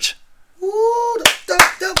church. Ooh,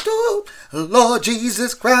 Lord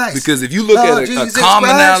Jesus Christ. Because if you look at a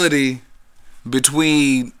commonality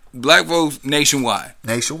between black folks nationwide,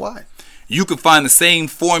 you could find the same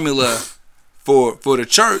formula for the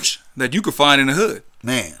church that you could find in the hood.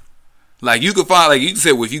 Man. Like, you could find, like you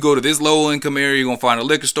said, well, if you go to this low income area, you're going to find a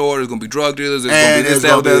liquor store, there's going to be drug dealers, there's going to be this,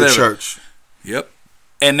 that, that, that. Church. Yep.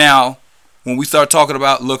 And now, when we start talking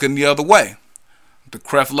about looking the other way, the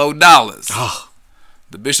Creflo Dollars.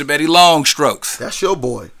 The Bishop Eddie Longstrokes. That's your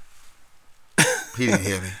boy. He didn't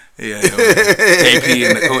hear me.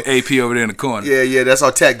 AP over there in the corner. Yeah, that's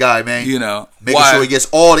our tech guy, man. You know, making sure he gets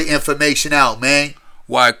all the information out, man.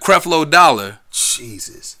 Why Creflo Dollar?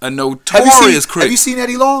 Jesus, a notorious critic. Have you seen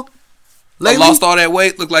Eddie Long? Lately? Lost all that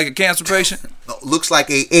weight. Looked like a cancer patient. No, looks like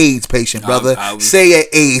a AIDS patient, brother. Say an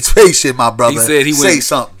AIDS patient, my brother. He said say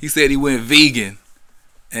something. He said he went vegan.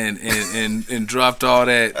 And dropped all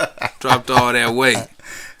that weight.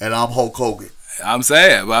 And I'm Hulk Hogan. I'm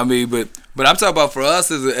sad. I mean, but I'm talking about for us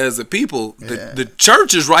as a people, the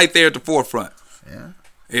church is right there at the forefront. Yeah.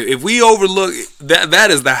 If we overlook that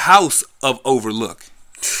is the house of overlook.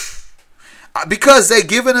 Because they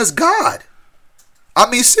giving us God. I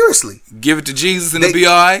mean, seriously. Give it to Jesus and it'll be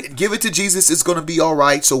all right. Give it to Jesus, it's going to be all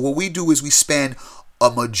right. So what we do is we spend a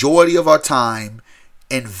majority of our time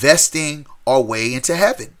investing our way into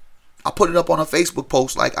heaven. I put it up on a Facebook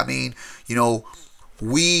post. Like, I mean, you know,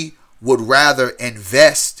 we would rather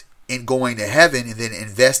invest in going to heaven and then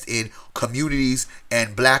invest in communities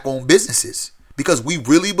and black-owned businesses, because we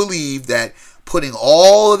really believe that putting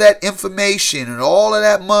all of that information and all of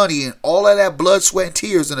that money and all of that blood, sweat, and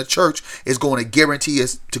tears in a church is going to guarantee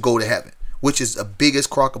us to go to heaven, which is the biggest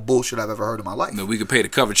crock of bullshit I've ever heard in my life. No, we could pay the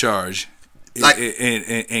cover charge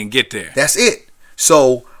and get there. That's it.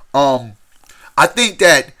 So, I think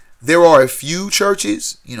that there are a few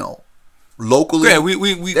churches, you know, locally. Yeah,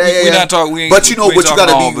 we not talking. But you know what you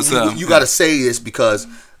gotta be. You gotta say this because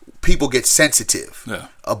people get sensitive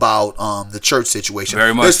about the church situation.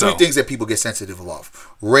 Very much. There's three things that people get sensitive about: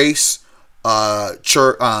 race,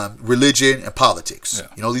 church, religion, and politics. Yeah.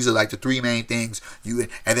 You know, these are like the three main things. And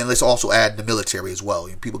then let's also add the military as well.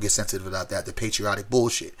 People get sensitive about that, the patriotic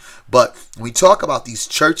bullshit. But when we talk about these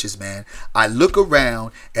churches, man, I look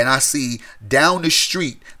around and I see down the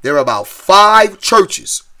street there are about 5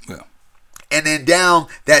 churches. Yeah. And then down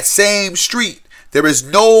that same street there is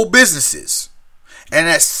no businesses. And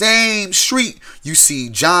that same street you see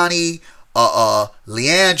Johnny,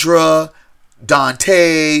 Leandra,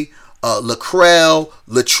 Dante, Lacrell,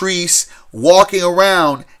 Latrice walking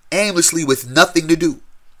around aimlessly with nothing to do.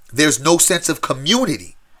 There's no sense of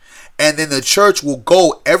community. And then the church will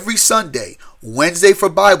go every Sunday, Wednesday for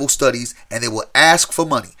Bible studies, and they will ask for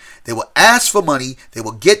money. They will ask for money, they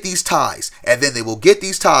will get these tithes, and then they will get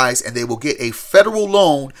these tithes, and they will get a federal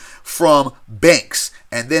loan from banks.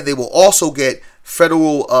 And then they will also get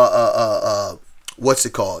federal, what's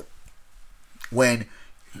it called?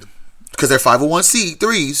 Because they're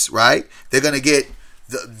 501c3s, right? They're going to get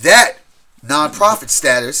that nonprofit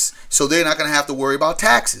status, so they're not going to have to worry about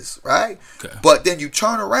taxes, right? Okay. But then you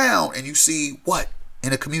turn around and you see what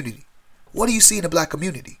in a community? What do you see in the black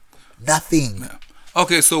community? Nothing. Yeah.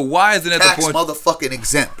 Okay, so why isn't it tax the point? Motherfucking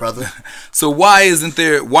exempt, brother. So why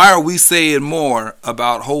are we saying more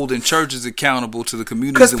about holding churches accountable to the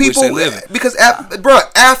communities in which they live in? Because,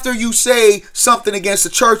 after you say something against the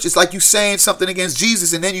church, it's like you saying something against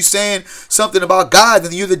Jesus, and then you saying something about God,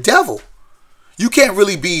 then you're the devil. You can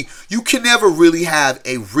never really have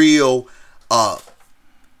a real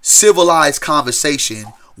civilized conversation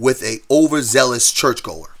with a overzealous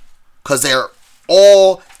churchgoer, because they're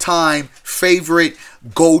all-time favorite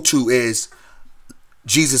go-to is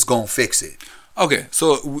Jesus gonna fix it. Okay,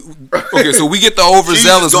 so we get the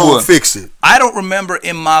overzealous Jesus gonna fix it. I don't remember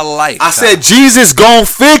in my life. I said Jesus gonna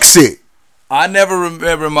fix it. I never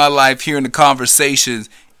remember in my life hearing the conversations,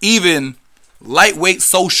 even lightweight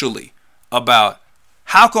socially, about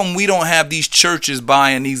how come we don't have these churches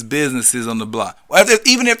buying these businesses on the block,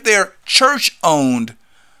 even if they're church-owned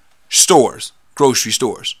stores, grocery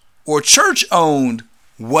stores, or church-owned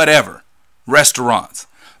whatever, restaurants.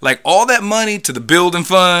 Like all that money to the building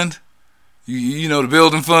fund, you know the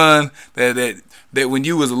building fund that when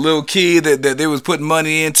you was a little kid that they was putting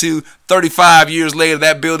money into, 35 years later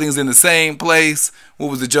that building's in the same place.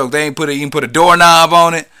 What was the joke? They ain't even put a doorknob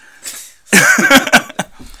on it.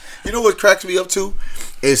 You know what cracks me up too?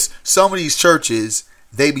 Is some of these churches,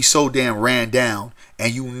 they be so damn ran down,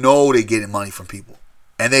 and you know they getting money from people,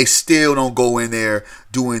 and they still don't go in there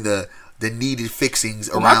doing the needed fixings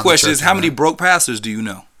around the church. My question is, how many broke pastors do you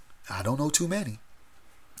know? I don't know too many.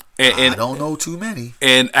 I don't know too many.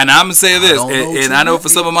 And I'm gonna say this, and I know for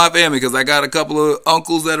some of my family, because I got a couple of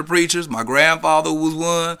uncles that are preachers. My grandfather was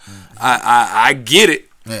one. Mm-hmm. I get it.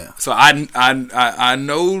 Yeah. So I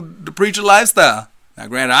know the preacher lifestyle. Now,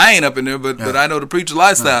 granted, I ain't up in there, but I know the preacher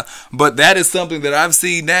lifestyle. But that is something that I've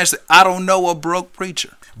seen nationally. I don't know a broke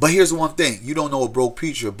preacher. But here's the one thing. You don't know a broke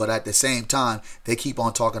preacher, but at the same time, they keep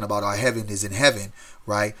on talking about our heaven is in heaven,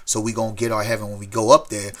 right? So we going to get our heaven when we go up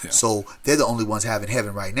there. Yeah. So they're the only ones having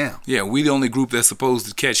heaven right now. Yeah, we the only group that's supposed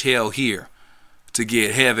to catch hell here to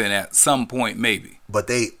get heaven at some point, maybe. But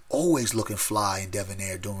they always looking fly and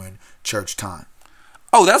debonair during church time.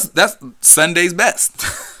 Oh, that's Sunday's best.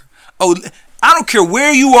 I don't care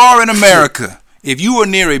where you are in America. If you are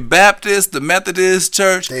near a Baptist, the Methodist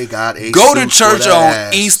church, they got a go to church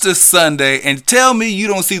on Easter Sunday and tell me you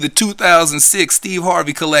don't see the 2006 Steve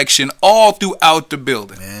Harvey collection all throughout the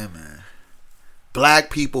building. Man.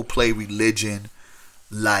 Black people play religion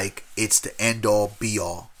like it's the end all be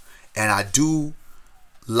all. And I do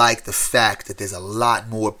like the fact that there's a lot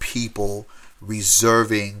more people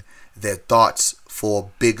reserving their thoughts for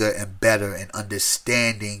bigger and better and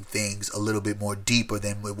understanding things a little bit more deeper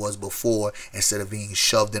than it was before, instead of being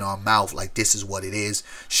shoved in our mouth like this is what it is,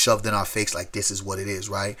 shoved in our face like this is what it is,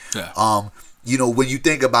 right? Yeah. When you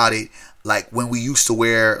think about it, like when we used to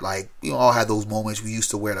wear, like, all had those moments, we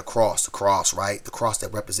used to wear the cross, right? The cross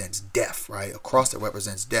that represents death, right? A cross that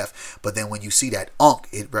represents death. But then when you see that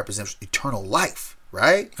it represents eternal life,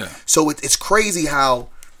 right? Yeah. So it's crazy how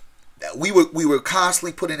we were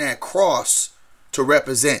constantly putting that cross to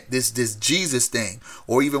represent this Jesus thing,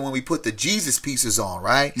 or even when we put the Jesus pieces on,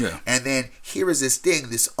 right? Yeah. And then here is this thing,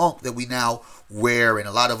 this that we now wear, and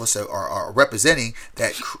a lot of us are representing,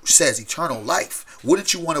 that says eternal life.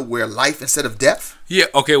 Wouldn't you want to wear life instead of death? Yeah.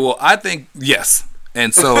 Okay. Well, I think yes.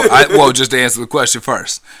 And so, just to answer the question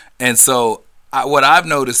first, and so what I've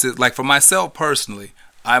noticed is, like, for myself personally,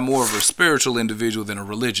 I'm more of a spiritual individual than a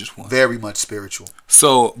religious one. Very much spiritual.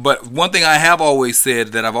 So, but one thing I have always said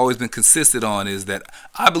that I've always been consistent on is that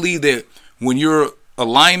I believe that when your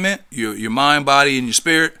alignment, your mind, body, and your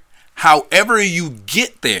spirit, however you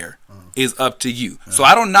get there is up to you. So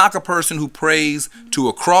I don't knock a person who prays to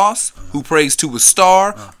a cross, who prays to a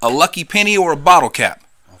star, a lucky penny, or a bottle cap.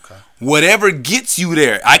 Okay. Whatever gets you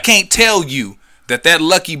there. I can't tell you that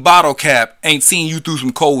lucky bottle cap ain't seen you through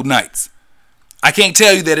some cold nights. I can't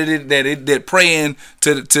tell you that praying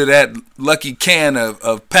to that lucky can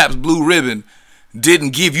of Pabst Blue Ribbon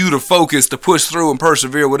didn't give you the focus to push through and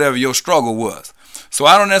persevere whatever your struggle was. So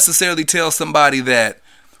I don't necessarily tell somebody that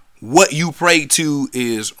what you pray to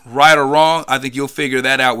is right or wrong. I think you'll figure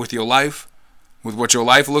that out with your life, with what your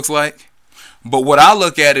life looks like. But what I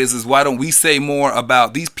look at is why don't we say more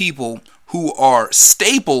about these people who are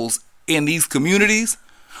staples in these communities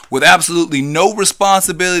with absolutely no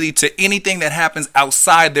responsibility to anything that happens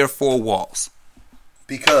outside their four walls?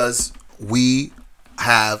 Because we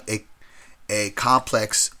have a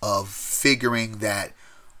complex of figuring that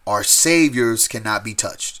our saviors cannot be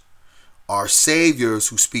touched. Our saviors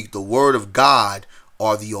who speak the word of God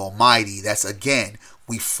are the Almighty. That's, again,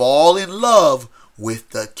 we fall in love with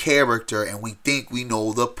the character and we think we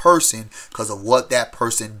know the person because of what that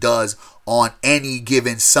person does on any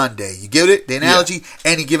given Sunday. You get it? The analogy, yeah.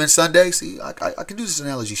 Any given Sunday. See, I can do this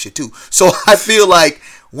analogy shit too. So I feel like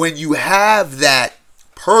when you have that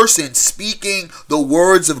person speaking the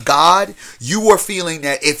words of God, you are feeling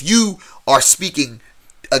that if you are speaking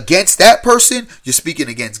against that person, you're speaking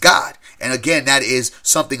against God. And again, that is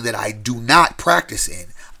something that I do not practice in.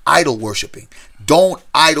 Idol worshiping. Don't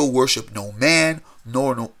idol worship no man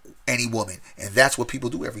nor no any woman. And that's what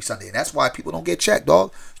people do every Sunday. And that's why people don't get checked,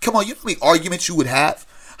 dog. Come on, you know how many arguments you would have?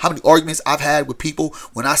 How many arguments I've had with people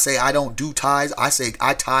when I say I don't do ties? I say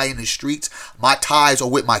I tie in the streets. My ties are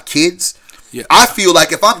with my kids. Yeah. I feel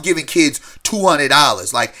like if I'm giving kids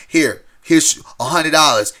 $200, like here's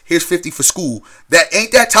 $100, here's $50 for school, that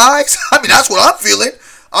ain't that ties? I mean, that's what I'm feeling.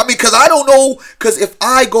 I mean, because I don't know, because if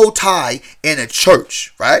I go tie in a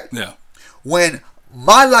church, right? Yeah. When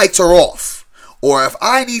my lights are off, or if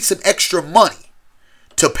I need some extra money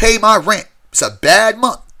to pay my rent, it's a bad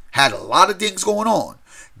month, had a lot of things going on,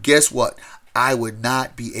 guess what? I would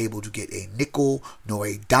not be able to get a nickel nor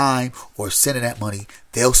a dime or a cent of that money.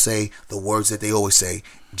 They'll say the words that they always say,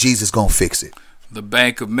 Jesus gonna fix it. The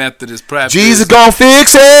Bank of Methodist Baptist. Jesus gonna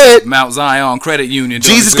fix it. Mount Zion Credit Union.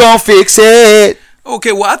 Jesus gonna fix it.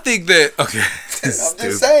 Okay, well, I think that... Okay. I'm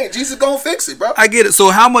just saying, Jesus gonna fix it, bro. I get it. So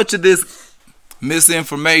how much of this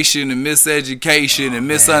misinformation and miseducation and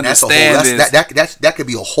misunderstanding... That could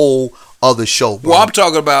be a whole other show, bro. Well, I'm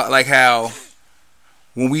talking about like how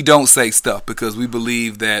when we don't say stuff because we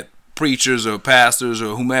believe that preachers or pastors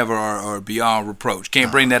or whomever are beyond reproach.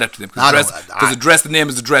 Can't bring that up to them. Because addressing them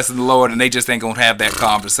is addressing the Lord, and they just ain't going to have that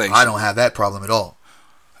conversation. I don't have that problem at all.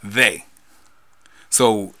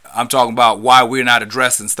 So I'm talking about why we're not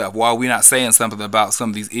addressing stuff, why we're not saying something about some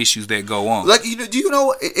of these issues that go on. Like, do you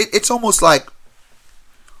know, it's almost like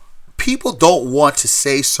people don't want to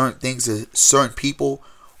say certain things to certain people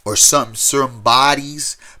or certain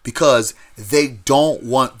bodies because they don't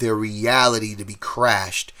want their reality to be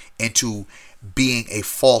crashed into being a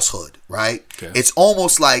falsehood, right? Okay. It's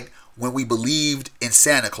almost like when we believed in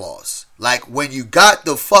Santa Claus. Like when you got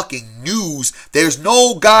the fucking news, there's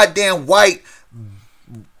no goddamn white,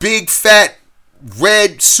 big fat,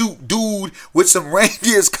 red suit dude with some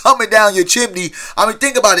reindeers coming down your chimney. I mean,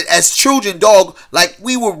 think about it. As children, dog, like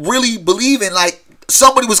we were really believing like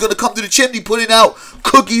somebody was going to come to the chimney putting out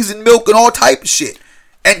cookies and milk and all type of shit.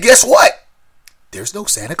 And guess what? There's no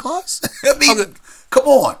Santa Claus. I mean, okay. Come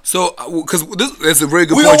on. So, because this is a very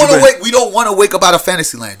good point. We don't want to wake up out of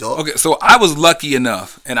fantasy land, dog. Okay, so I was lucky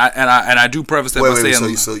enough, and I do preface that by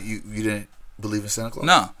saying, so you didn't believe in Santa Claus?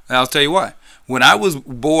 No, and I'll tell you why. When I was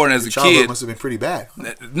born as a kid, must have been pretty bad.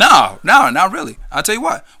 No, not really. I'll tell you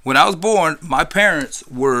why. When I was born, my parents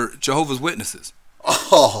were Jehovah's Witnesses.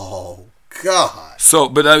 Oh God. So,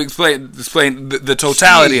 but I explain the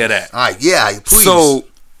totality of that. All right, yeah, please. So,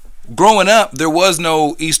 growing up, there was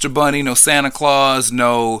no Easter Bunny, no Santa Claus,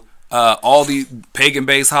 no all the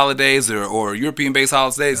pagan-based holidays or European-based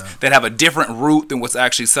holidays that have a different root than what's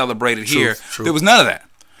actually celebrated here. True. There was none of that.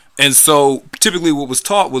 And so, typically what was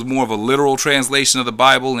taught was more of a literal translation of the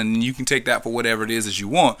Bible, and you can take that for whatever it is as you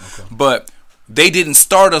want. Okay. But they didn't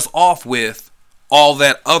start us off with all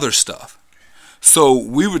that other stuff. So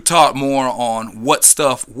we were taught more on what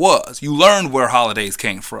stuff was. You learned where holidays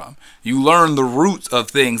came from. You learned the roots of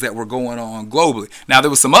things that were going on globally. Now, there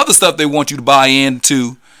was some other stuff they want you to buy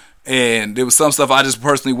into, and there was some stuff I just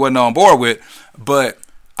personally wasn't on board with, but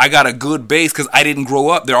I got a good base because I didn't grow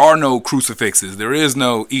up. There are no crucifixes. There is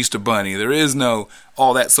no Easter Bunny. There is no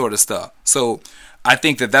all that sort of stuff. So I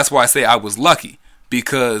think that's why I say I was lucky,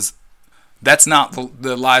 because that's not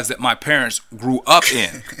the lives that my parents grew up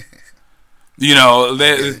in. You know,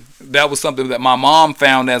 that was something that my mom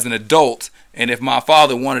found as an adult, and if my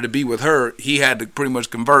father wanted to be with her, he had to pretty much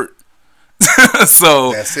convert.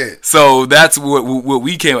 So that's it. So that's what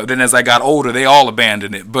we came up. Then as I got older, they all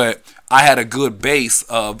abandoned it. But I had a good base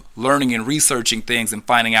of learning and researching things and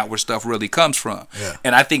finding out where stuff really comes from. Yeah.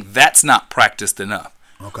 And I think that's not practiced enough.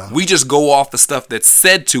 Okay. We just go off the stuff that's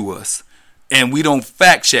said to us, and we don't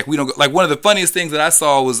fact check. We don't, like, one of the funniest things that I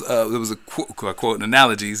saw was there was a quote and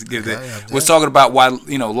analogies was talking about why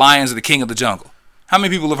lions are the king of the jungle. How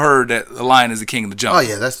many people have heard that the lion is the king of the jungle? Oh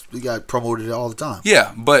yeah, we got promoted it all the time.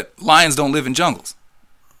 Yeah, but lions don't live in jungles.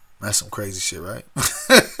 That's some crazy shit, right?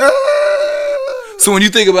 So when you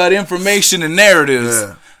think about information and narratives,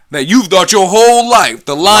 that you've thought your whole life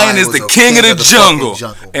the lion is the king of the jungle,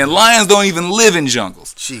 and lions don't even live in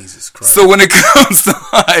jungles. Jesus Christ! So when it comes to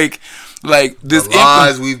like this the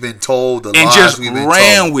lies we've been told, and just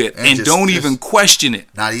ran with, and don't even question it.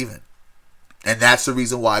 Not even. And that's the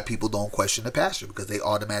reason why people don't question the pastor, because they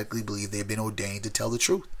automatically believe they've been ordained to tell the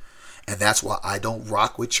truth. And that's why I don't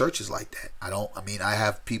rock with churches like that. I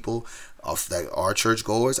have people that are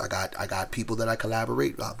churchgoers. I got people that I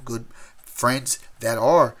collaborate. Good friends that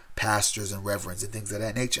are pastors and reverends and things of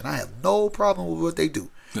that nature. And I have no problem with what they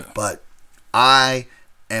do. Yeah. But I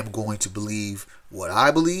am going to believe what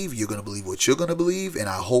I believe. You're going to believe what you're going to believe. And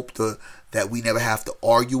I hope that we never have to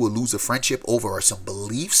argue or lose a friendship over some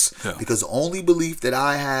beliefs. Yeah. Because the only belief that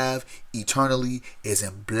I have eternally is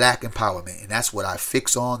in black empowerment. And that's what I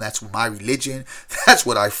fix on. That's my religion. That's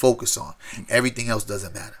what I focus on. Everything else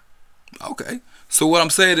doesn't matter. Okay. So what I'm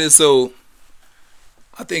saying is,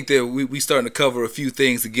 I think that we starting to cover a few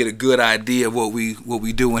things to get a good idea of what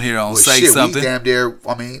we doing here on Say Something. We damn near,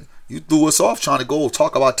 you threw us off trying to go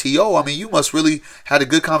talk about T.O. You must really had a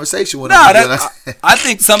good conversation with him. I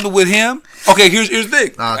think something with him. Okay, here's the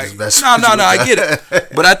thing. No, I get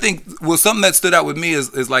it. But I think something that stood out with me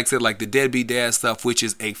is like I said, like the deadbeat dad stuff, which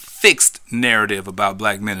is a fixed narrative about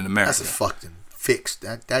black men in America. That's a fucking fixed.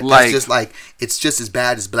 That's just like, it's just as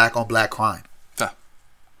bad as black on black crime.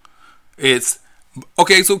 It's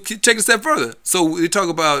okay. So check a step further. So we talk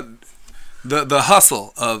about the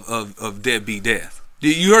hustle of deadbeat dads.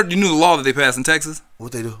 You knew the law that they passed in Texas?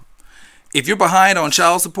 What they do? If you're behind on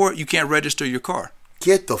child support, you can't register your car.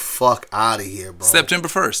 Get the fuck out of here, bro. September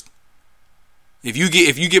 1st. If you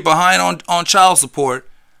get behind on child support,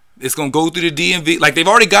 it's gonna go through the DMV. Like they've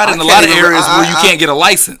already got it in a lot of areas where you can't get a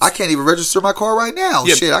license. I can't even register my car right now.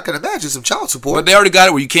 Yeah. Shit, I can imagine some child support. But they already got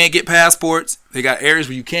it where you can't get passports. They got areas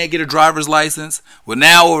where you can't get a driver's license. Well,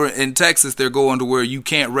 now over in Texas, they're going to where you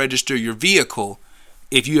can't register your vehicle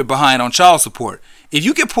if you're behind on child support. If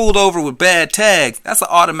you get pulled over with bad tags, that's an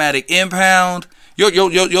automatic impound.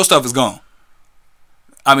 Your stuff is gone.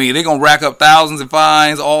 They're going to rack up thousands in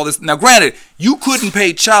fines, all this. Now, granted, you couldn't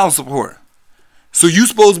pay child support. So you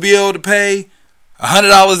supposed to be able to pay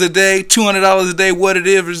 $100 a day, $200 a day, what it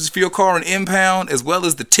is for your car an impound, as well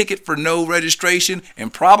as the ticket for no registration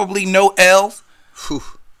and probably no L's. Whew.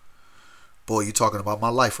 Boy, you're talking about my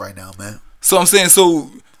life right now, man. So I'm saying,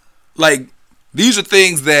 these are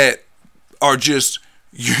things that are just,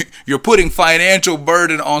 you're putting financial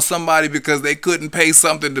burden on somebody because they couldn't pay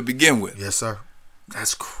something to begin with. Yes, sir.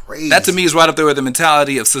 That's crazy. That to me is right up there with the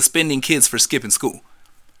mentality of suspending kids for skipping school.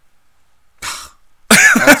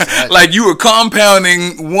 Like you were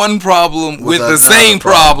compounding one problem with the same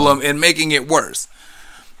problem and making it worse.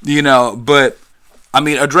 But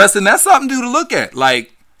addressing that's something to look at.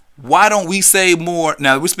 Like, why don't we say more?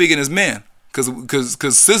 Now we're speaking as men.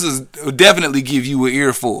 Because sisters definitely give you an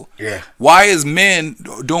earful. Yeah. Why as men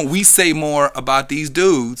don't we say more about these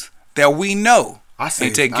dudes that we know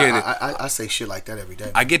ain't taking care of it? I say shit like that every day.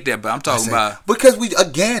 Man. I get that, but I'm talking about because we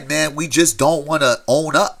just don't want to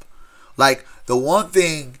own up. Like the one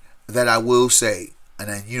thing that I will say, and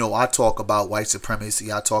then I talk about white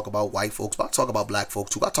supremacy, I talk about white folks, but I talk about black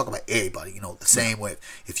folks too. I talk about everybody. The same way.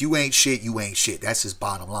 If you ain't shit, you ain't shit. That's just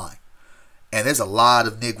bottom line. And there's a lot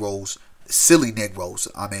of Negroes. Silly Negroes,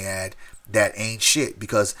 I may add, that ain't shit.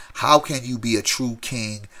 Because how can you be a true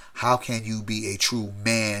king? How can you be a true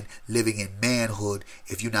man living in manhood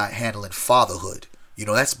if you're not handling fatherhood?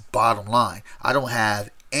 That's bottom line. I don't have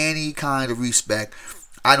any kind of respect.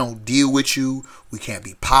 I don't deal with you. We can't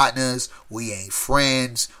be partners. We ain't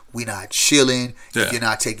friends. We not chilling if you're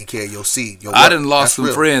not taking care of your seed. I done lost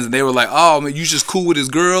some friends and they were like, oh man, you just cool with his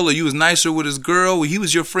girl or you was nicer with his girl. Well, he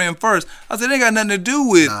was your friend first. I said, it ain't got nothing to do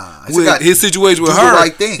with his situation with her.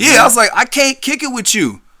 Right thing, man. I was like, I can't kick it with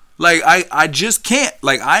you. Like, I just can't.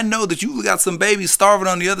 Like, I know that you got some babies starving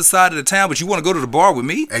on the other side of the town, but you want to go to the bar with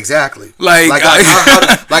me? Exactly. Like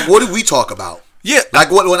what did we talk about? Yeah.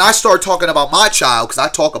 Like, when I start talking about my child, because I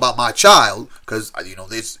talk about my child, because,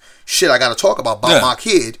 this shit I got to talk about my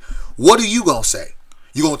kid, what are you going to say?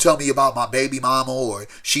 You going to tell me about my baby mama or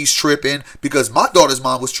she's tripping? Because my daughter's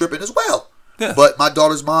mom was tripping as well. Yeah. But my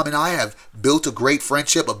daughter's mom and I have built a great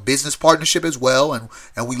friendship, a business partnership as well, and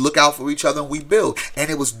we look out for each other and we build. And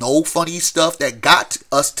it was no funny stuff that got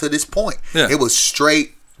us to this point. Yeah. It was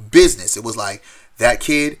straight business. It was like, that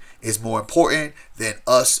kid is more important than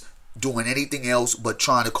us doing anything else but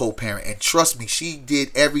trying to co-parent. And trust me, she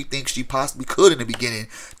did everything she possibly could in the beginning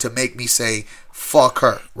to make me say, fuck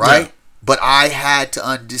her, right? Yeah. But I had to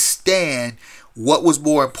understand what was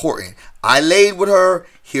more important. I laid with her.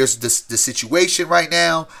 Here's the situation right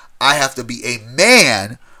now. I have to be a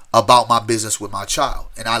man about my business with my child.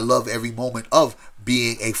 And I love every moment of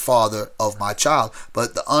being a father of my child.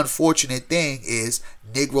 But the unfortunate thing is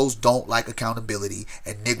Negroes don't like accountability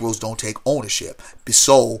and Negroes don't take ownership.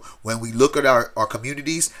 So when we look at our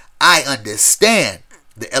communities, I understand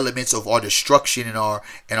the elements of our destruction and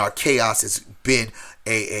our chaos has been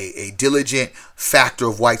a diligent factor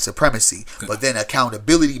of white supremacy. But then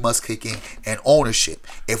accountability must kick in and ownership.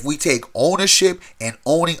 If we take ownership and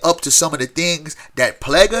owning up to some of the things that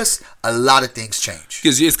plague us, a lot of things change.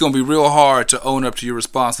 Because it's going to be real hard to own up to your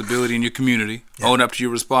responsibility in your community, own up to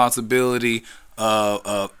your responsibility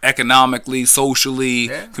economically, socially,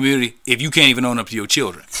 community, if you can't even own up to your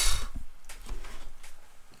children.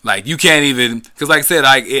 Like, you can't even, because like I said,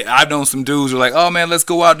 I've known some dudes who are like, oh man, let's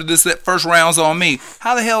go out to this, first round's on me.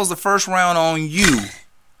 How the hell is the first round on you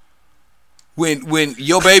when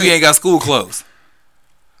your baby ain't got school clothes?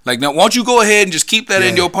 Like, now, why don't you go ahead and just keep that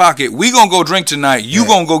in your pocket? We gonna go drink tonight. You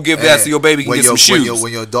gonna go give that so your baby can get some shoes.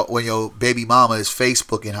 When your baby mama is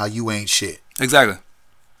Facebooking how you ain't shit. Exactly.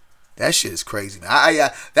 That shit is crazy, man.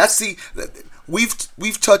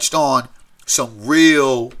 We've touched on some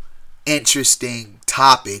real interesting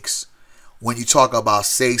topics when you talk about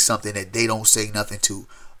say something that they don't say nothing to.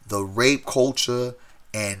 The rape culture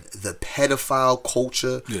and the pedophile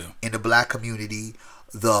culture in the black community,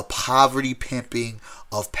 the poverty pimping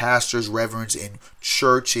of pastors, reverends, and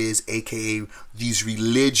churches, aka these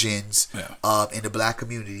religions in the black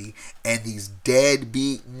community, and these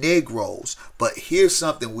deadbeat Negroes. But here's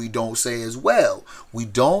something we don't say as well. We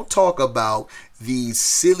don't talk about these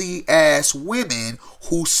silly ass women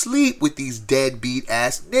who sleep with these deadbeat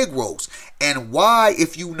ass Negroes. And why,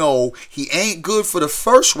 if you know he ain't good for the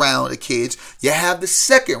first round of kids, you have the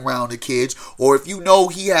second round of kids. Or if you know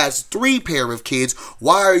he has 3 pair of kids,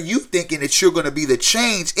 why are you thinking that you're going to be the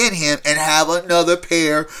change in him and have another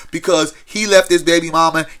pair because he left his baby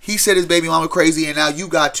mama, he said his baby mama crazy, and now you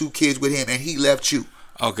got 2 kids with him and he left you?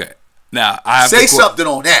 Okay. Now, I have say something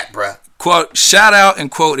on that, bruh. Quote, shout out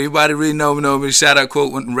and quote, everybody really know me, shout out,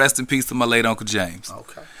 quote, rest in peace to my late Uncle James.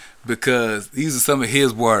 Okay. Because these are some of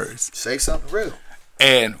his words. Say something real.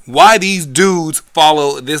 And why these dudes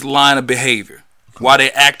follow this line of behavior, why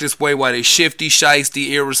they act this way, why they shifty,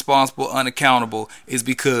 shiesty, irresponsible, unaccountable, is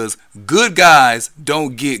because good guys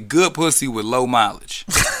don't get good pussy with low mileage.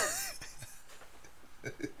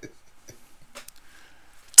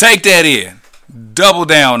 Take that in. Double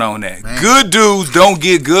down on that. Man. Good dudes don't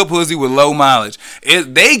get good pussy with low mileage.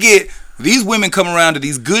 These women come around to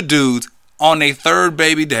these good dudes on their 3rd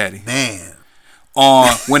baby daddy. Man.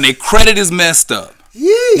 When their credit is messed up.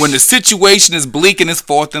 Yeesh. When the situation is bleak and it's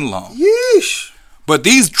 4th and long. Yeesh. But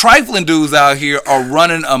these trifling dudes out here are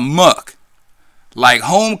running amok. Like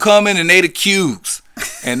Homecoming and they the Cubes.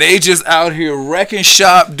 And they just out here wrecking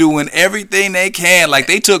shop, doing everything they can. Like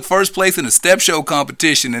they took first place in a step show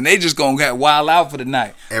competition, and they just gonna get wild out for the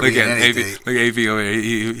night. Look at AV over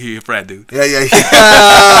here. He a frat dude. Yeah.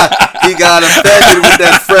 He got infected with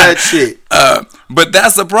that frat shit. But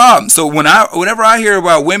that's the problem. So whenever I hear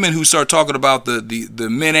about women who start talking about the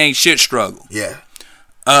men ain't shit struggle,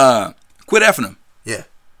 quit effing them. Yeah.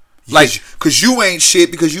 Like, because you ain't shit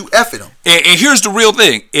because you effing them. And here's the real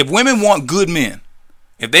thing: if women want good men.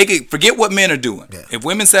 If they could forget what men are doing, if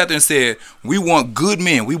women sat there and said, we want good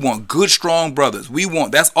men, we want good, strong brothers,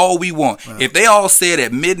 that's all we want. Right. If they all said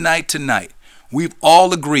at midnight tonight, we've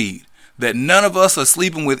all agreed that none of us are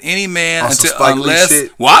sleeping with any man I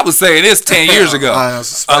was saying this 10 years ago,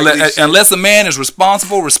 unless a man is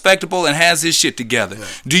responsible, respectable, and has his shit together. Yeah.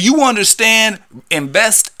 Do you understand?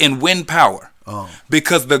 Invest in wind power.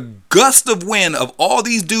 Because the gust of wind of all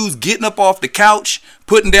these dudes getting up off the couch,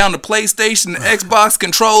 putting down the PlayStation, the Xbox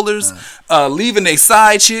controllers, leaving their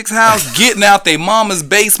side chick's house, getting out their mama's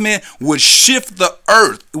basement would shift the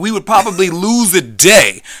earth. We would probably lose a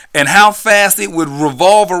day, and how fast it would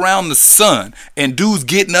revolve around the sun, and dudes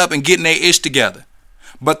getting up and getting their ish together.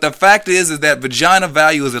 But the fact is that vagina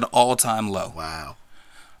value is at an all-time low. Wow.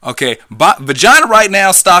 Okay, vagina right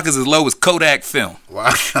now stock is as low as Kodak film.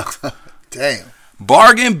 Wow. Damn.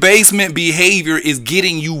 Bargain basement behavior is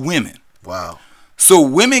getting you women. Wow. So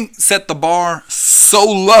women set the bar so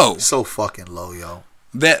low. So fucking low, yo.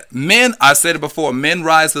 That men, I said it before, men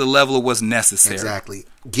rise to the level of what's necessary. Exactly.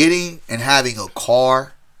 Getting and having a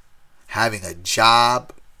car, having a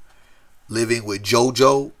job, living with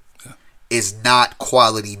JoJo is not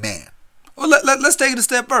quality man. Well, let's take it a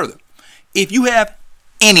step further. If you have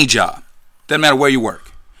any job, doesn't matter where you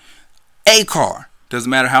work, a car, doesn't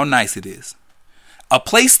matter how nice it is, a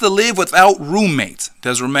place to live without roommates,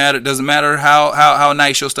 doesn't matter how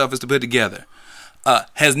nice your stuff is to put together,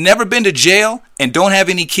 has never been to jail and don't have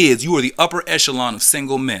any kids, you are the upper echelon of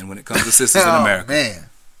single men when it comes to sisters in America. Man.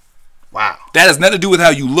 Wow. That has nothing to do with how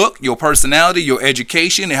you look, your personality, your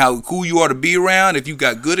education, and who you are to be around. If you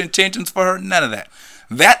got good intentions for her, none of that.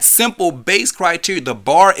 That simple base criteria, the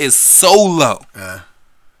bar is so low.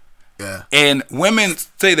 Yeah. And women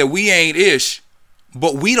say that we ain't ish,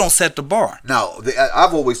 but we don't set the bar. No,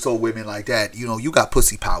 I've always told women like that, you got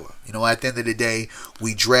pussy power. At the end of the day,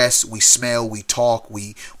 we dress, we smell, we talk,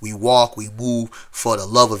 we walk, we move for the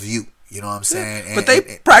love of you. You know what I'm saying? But they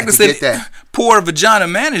practice poor vagina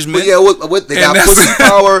management. But yeah, they got pussy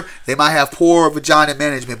power. They might have poor vagina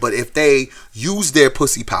management, but if they use their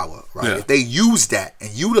pussy power, right? Yeah. If they use that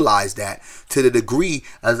and utilize that to the degree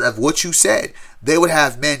of what you said, they would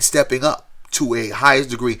have men stepping up to a highest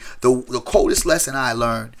degree. The coldest lesson I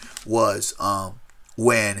learned was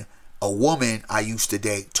when a woman I used to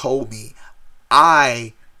date told me,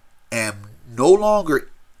 I am no longer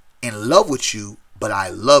in love with you, but I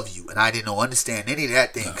love you. And I didn't understand any of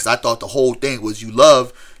that thing because I thought the whole thing was you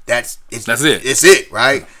love, that's it. It's it,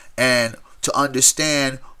 right? Yeah. And to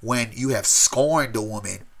understand when you have scorned a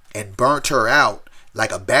woman and burnt her out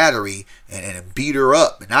like a battery and beat her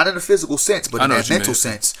up, and not in a physical sense, but in that mental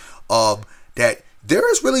sense, that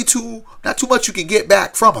there is really not too much you can get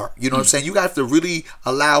back from her. You know what I'm saying? You got to really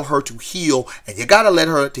allow her to heal, and you got to let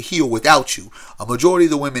her to heal without you. A majority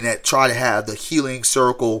of the women that try to have the healing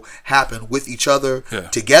circle happen with each other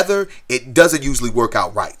together, it doesn't usually work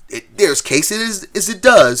out right. There's cases as it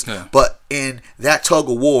does, but in that tug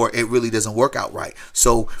of war, it really doesn't work out right.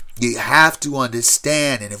 So you have to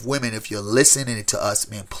understand, and if you're listening to us,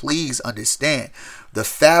 man, please understand the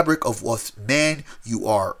fabric of what men you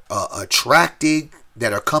are attracting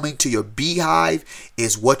that are coming to your beehive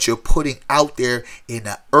is what you're putting out there in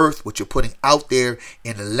the earth, what you're putting out there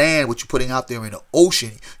in the land, what you're putting out there in the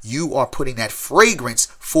ocean. You are putting that fragrance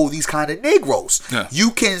for these kind of Negroes. Yeah.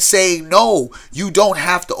 You can say no. You don't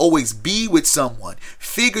have to always be with someone.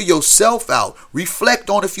 Figure yourself out. Reflect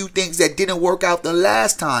on a few things that didn't work out the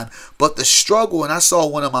last time. But the struggle, and I saw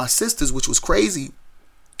one of my sisters, which was crazy,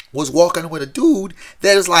 was walking with a dude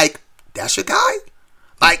that is like, that's your guy?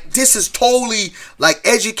 Like, this is totally, like,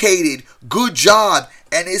 educated, good job,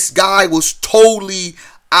 and this guy was totally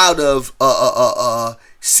out of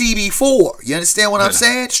CB4. You understand what I'm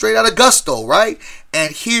saying? Straight out of Gusto, right?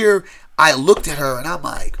 And here, I looked at her, and I'm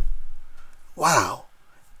like, wow,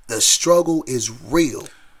 the struggle is real.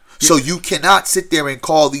 So you cannot sit there and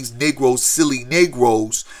call these Negroes silly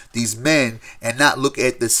Negroes, these men, and not look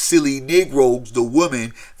at the silly Negroes, the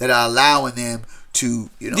women that are allowing them to,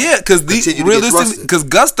 because because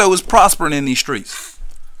Gusto is prospering in these streets.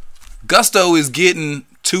 Gusto is getting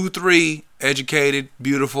 2-3 educated,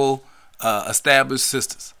 beautiful, established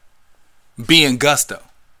sisters, being Gusto.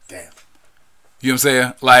 Damn. You know what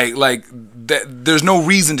I'm saying? Like that. There's no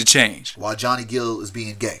reason to change. While Johnny Gill is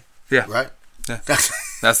being gay. Yeah. Right. Yeah.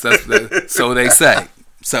 That's so they say.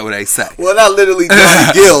 So they say. Well, not literally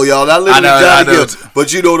Johnny Gill, y'all. Not literally Johnny Gill.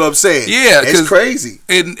 But you know what I'm saying. Yeah. It's crazy.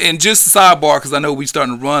 And just a sidebar, because I know we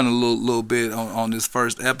starting to run a little bit on this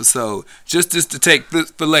first episode. Just to take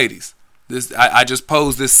for ladies. I just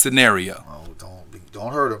posed this scenario. Oh,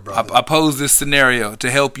 don't hurt him, brother. I posed this scenario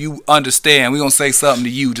to help you understand. We're going to say something to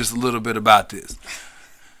you just a little bit about this.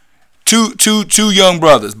 Two young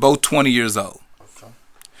brothers, both 20 years old. Okay.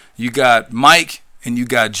 You got Mike and you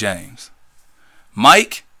got James.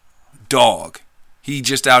 Mike, dog. He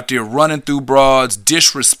just out there running through broads,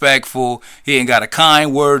 disrespectful. He ain't got a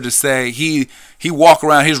kind word to say. He walk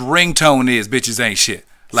around, his ringtone is bitches ain't shit.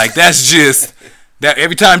 Like, that's just that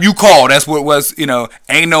every time you call, that's what it was,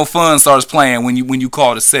 ain't no fun starts playing when you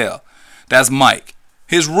call to sell. That's Mike.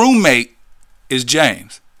 His roommate is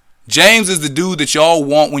James. James is the dude that y'all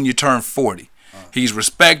want when you turn 40. He's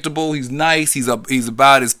respectable, he's nice, he's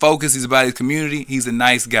about his focus, he's about his community, he's a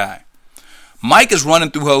nice guy. Mike is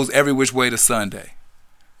running through hoes every which way to Sunday.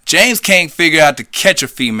 James can't figure out to catch a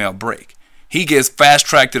female break. He gets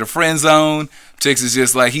fast-tracked to the friend zone. Chicks is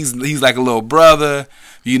just like, he's like a little brother.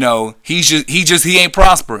 He ain't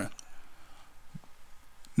prospering.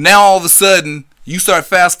 Now all of a sudden, you start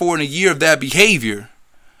fast-forwarding a year of that behavior.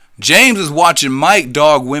 James is watching Mike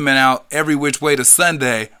dog women out every which way to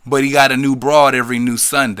Sunday, but he got a new broad every new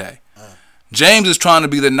Sunday. James is trying to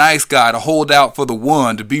be the nice guy, to hold out for the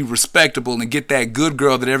one, to be respectable and get that good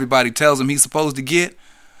girl that everybody tells him he's supposed to get.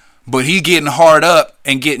 But he getting hard up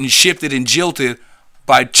and getting shifted and jilted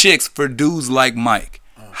by chicks for dudes like Mike.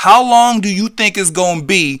 How long do you think it's going to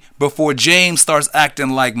be before James starts acting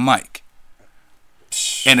like Mike?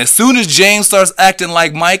 And as soon as James starts acting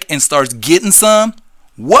like Mike and starts getting some,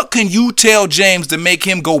 what can you tell James to make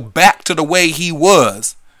him go back to the way he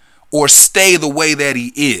was or stay the way that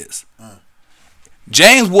he is?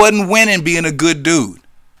 James wasn't winning being a good dude.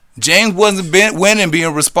 James wasn't winning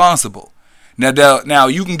being responsible. Now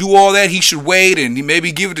you can do all that. He should wait and he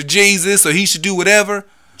maybe give it to Jesus, or he should do whatever.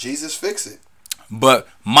 Jesus fix it. But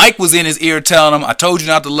Mike was in his ear telling him, I told you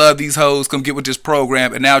not to love these hoes, come get with this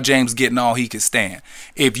program, and now James getting all he can stand.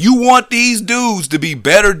 If you want these dudes to be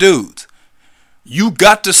better dudes, you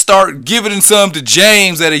got to start giving some to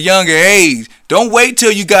James at a younger age. Don't wait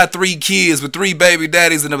till you got 3 kids with 3 baby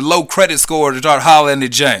daddies and a low credit score to start hollering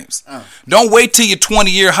at James. Don't wait till your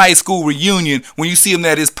 20-year high school reunion when you see him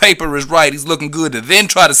that his paper is right, he's looking good, to then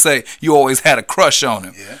try to say you always had a crush on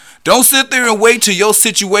him. Yeah. Don't sit there and wait till your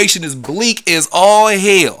situation is bleak as all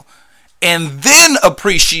hell and then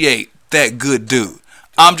appreciate that good dude.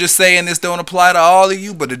 I'm just saying this don't apply to all of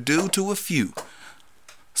you, but it do to a few.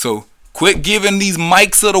 So quit giving these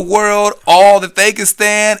Mikes of the world all that they can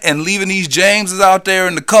stand and leaving these Jameses out there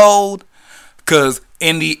in the cold. Because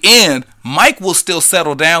in the end, Mike will still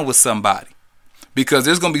settle down with somebody. Because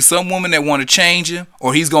there's going to be some woman that want to change him,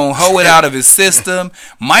 or he's going to hoe it out of his system.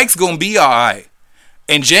 Mike's going to be all right.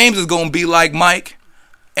 And James is going to be like Mike,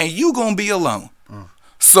 and you going to be alone.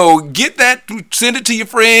 So get that, send it to your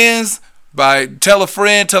friends, tell a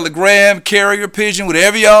friend, telegram, carrier pigeon,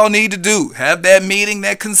 whatever y'all need to do. Have that meeting,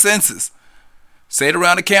 that consensus. Say it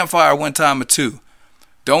around the campfire one time or two.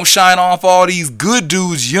 Don't shine off all these good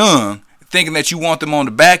dudes young, thinking that you want them on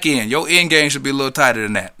the back end. Your end game should be a little tighter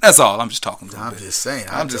than that. That's all. I'm just talking a little bit.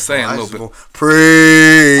 I'm just saying a little bit.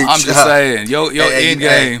 Preach. I'm just saying. Your end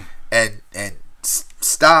game. And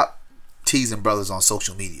stop teasing brothers on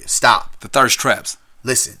social media. Stop. The thirst traps.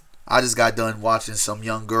 Listen, I just got done watching some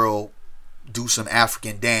young girl do some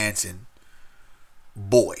African dance, and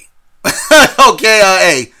boy.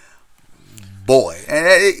 Okay, boy.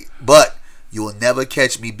 But you will never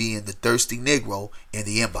catch me being the thirsty Negro in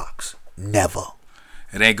the inbox. Never.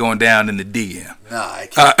 It ain't going down in the DM. Nah, I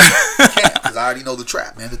can't. Because I already know the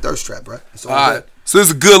trap, man. The thirst trap, bro. It's all good. So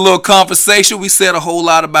it's a good little conversation. We said a whole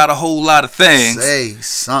lot about a whole lot of things. Say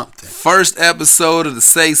something. First episode of the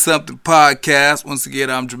Say Something podcast. Once again,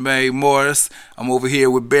 I'm Jermaine Morris. I'm over here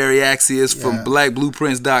with Berry Accius from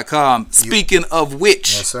blackblueprints.com. Speaking of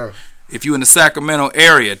which, yes, sir. If you're in the Sacramento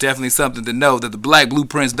area, definitely something to know that the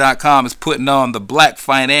blackblueprints.com is putting on the Black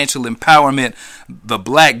Financial Empowerment. The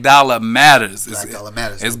Black Dollar Matters.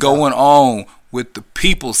 It's going on with the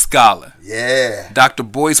People's Scholar. Yeah. Dr.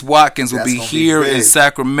 Boyce Watkins will be here in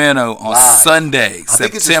Sacramento on Sunday,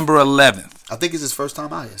 September 11th. I think it's his first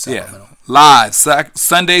time out here, Sacramento. Yeah. Live,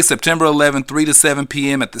 Sunday, September 11th, 3 to 7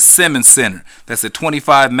 p.m. at the Simmons Center. That's at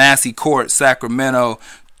 25 Massey Court, Sacramento,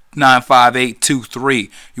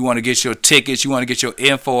 95823. You want to get your tickets, you want to get your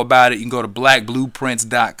info about it, you can go to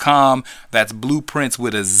blackblueprints.com. That's blueprints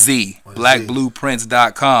with a Z.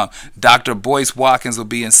 Blackblueprints.com. Dr. Boyce Watkins will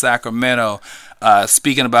be in Sacramento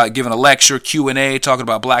speaking about, giving a lecture, Q&A, talking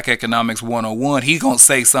about Black Economics 101. He's going to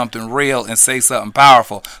say something real and say something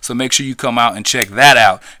powerful. So make sure you come out and check that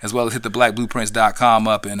out, as well as hit the blackblueprints.com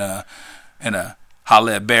up and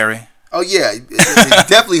holla at Barry. Oh, yeah.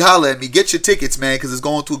 Definitely holler at me. Get your tickets, man, because it's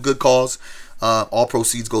going to a good cause. All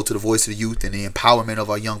proceeds go to the voice of the youth and the empowerment of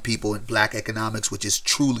our young people in Black economics, which is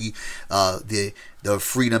truly the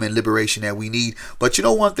freedom and liberation that we need. But you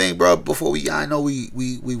know one thing, bro, before I know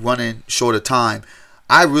we running short of time,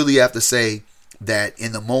 I really have to say that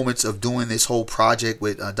in the moments of doing this whole project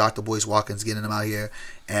with Dr. Boyce Watkins, getting him out here,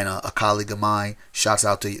 and a colleague of mine, shouts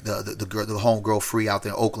out to the homegirl Free out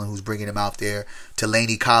there in Oakland, who's bringing him out there to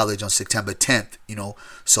Laney College on September 10th.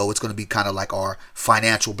 So it's going to be kind of like our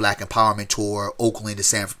financial Black empowerment tour, Oakland to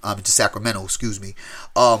Sacramento. Excuse me.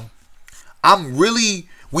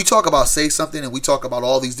 We talk about Say Something, and we talk about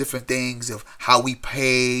all these different things of how we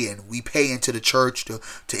pay, and we pay into the church to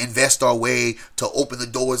invest our way to open the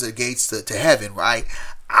doors of the gates to heaven, right?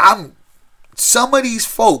 Some of these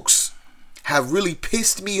folks have really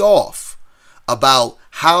pissed me off about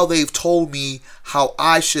how they've told me how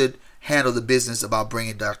I should handle the business about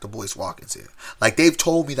bringing Dr. Boyce Watkins here. Like, they've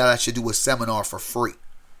told me that I should do a seminar for free.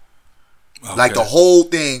 Okay. Like, the whole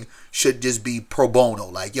thing should just be pro bono.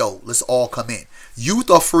 Like, yo, let's all come in. Youth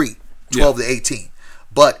are free, 12 to 18.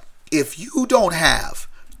 But if you don't have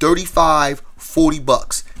 $35,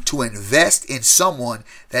 $40 to invest in someone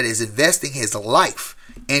that is investing his life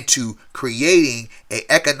into creating an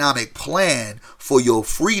economic plan for your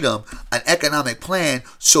freedom, an economic plan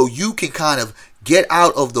so you can kind of get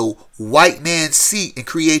out of the white man's seat and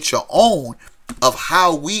create your own of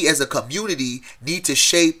how we as a community need to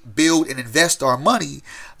shape, build, and invest our money,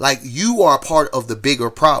 like you are part of the bigger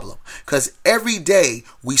problem. Because every day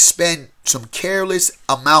we spend some careless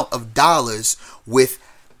amount of dollars with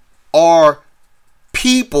our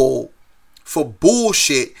people for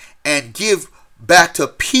bullshit and give back to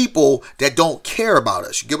people that don't care about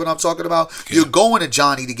us. You get what I'm talking about? Yeah. You're going to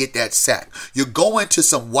Johnny to get that sack. You're going to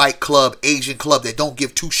some white club, Asian club that don't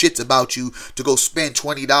give two shits about you to go spend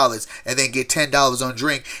 $20 and then get $10 on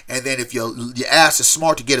drink. And then if your ass is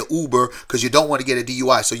smart to get an Uber because you don't want to get a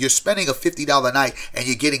DUI. So you're spending a $50 night and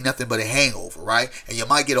you're getting nothing but a hangover, right? And you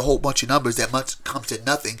might get a whole bunch of numbers that must come to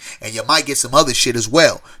nothing. And you might get some other shit as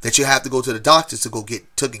well that you have to go to the doctors to go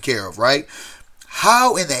get taken care of, right?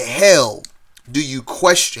 How in the hell do you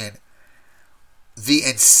question the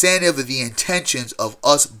incentive or the intentions of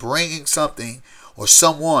us bringing something or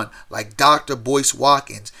someone like Dr. Boyce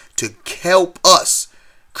Watkins to help us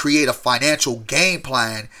create a financial game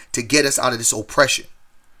plan to get us out of this oppression?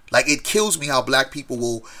 Like, it kills me how black people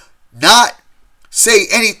will not say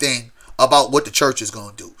anything about what the church is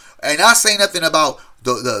going to do, and not say nothing about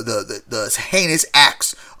the heinous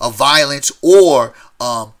acts of violence or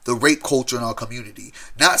the rape culture in our community.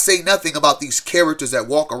 Not say nothing about these characters that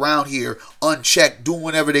walk around here unchecked, doing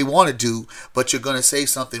whatever they want to do, but you're going to say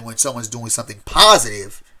something when someone's doing something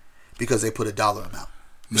positive because they put a dollar amount.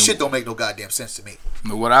 This shit don't make no goddamn sense to me.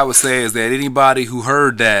 What I would say is that anybody who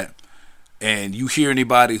heard that and you hear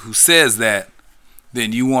anybody who says that,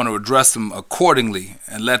 then you want to address them accordingly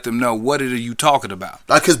and let them know what it are you talking about.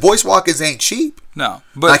 Like, because Boyce Watkins ain't cheap. No.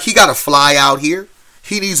 But like, he got to fly out here.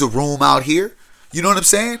 He needs a room out here. You know what I'm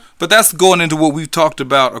saying? But that's going into what we've talked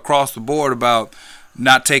about across the board about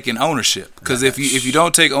not taking ownership. Because if you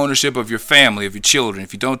don't take ownership of your family, of your children,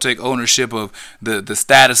 if you don't take ownership of the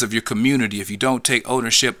status of your community, if you don't take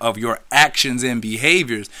ownership of your actions and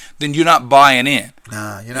behaviors, then you're not buying in.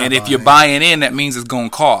 Nah, you're not. And if you're buying in, that means it's going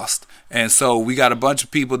to cost. And so we got a bunch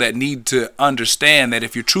of people that need to understand that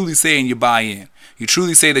if you're truly saying you buy in, you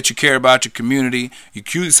truly say that you care about your community, you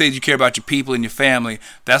truly say that you care about your people and your family,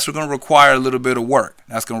 that's going to require a little bit of work.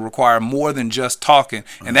 That's going to require more than just talking,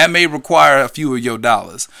 and that may require a few of your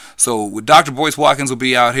dollars. So Dr. Boyce Watkins will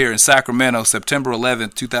be out here in Sacramento, September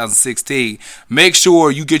 11th, 2016. Make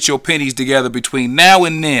sure you get your pennies together between now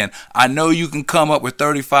and then. I know you can come up with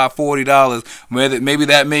 $35, $40. Maybe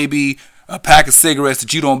that may be a pack of cigarettes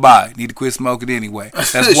that you don't buy. Need to quit smoking anyway.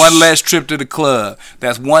 That's one less trip to the club.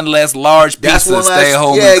 That's one less large pizza to stay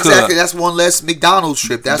home and cook. Yeah, exactly. That's one less McDonald's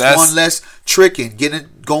trip. That's one less tricking, giving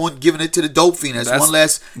it to the dope fiend. That's one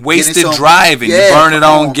less wasted driving. You burn it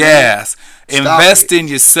on gas. Invest in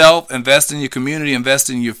yourself, invest in your community, invest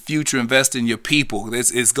in your future, invest in your people.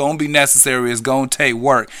 It's going to be necessary. It's going to take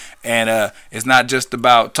work, and it's not just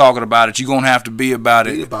about talking about it. You're going to have to be about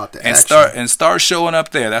it, and start showing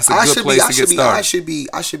up there. That's a good place to get started.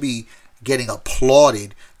 I should be getting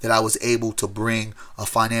applauded that I was able to bring a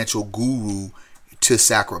financial guru to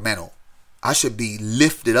Sacramento. I should be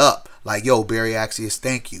lifted up like, yo, Berry Accius,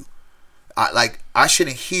 thank you. I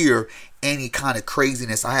shouldn't hear any kind of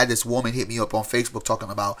craziness. I had this woman hit me up on Facebook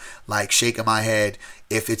talking about, like, shaking my head,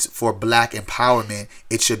 if it's for black empowerment,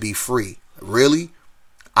 it should be free. Really?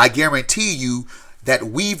 I guarantee you that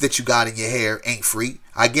weave that you got in your hair ain't free.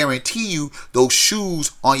 I guarantee you those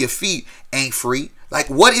shoes on your feet ain't free. Like,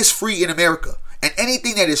 what is free in America? And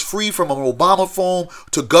anything that is free, from an Obama phone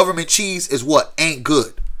to government cheese, is what ain't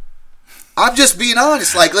good. I'm just being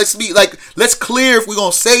honest. Like, let's clear, if we're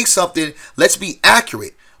going to say something, let's be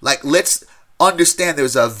accurate. Like, let's understand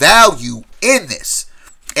there's a value in this.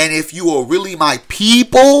 And if you are really my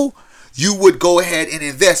people, you would go ahead and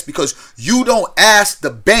invest, because you don't ask the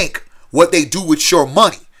bank what they do with your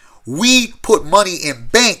money. We put money in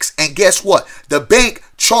banks, and guess what? The bank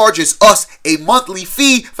charges us a monthly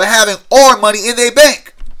fee for having our money in their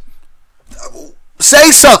bank. Say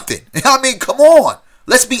something. I mean, come on.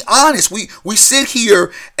 Let's be honest. We sit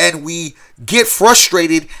here and we get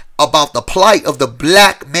frustrated about the plight of the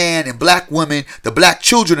black man and black woman, the black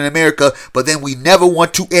children in America, but then we never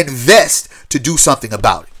want to invest to do something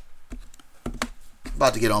about it. I'm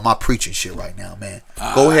about to get on my preaching shit right now, man.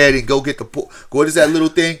 Go ahead and go get what is that little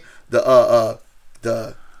thing? For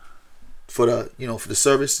the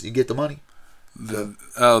service, you get the money. The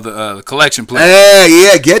collection plate.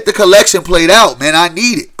 Yeah, get the collection plate out, man. I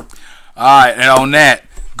need it. All right, and on that,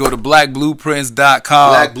 go to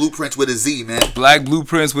blackblueprints.com. Black Blueprints with a Z, man.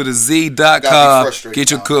 Blackblueprints.com.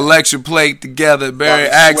 Get your collection plate together. Berry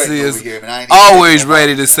Accius, always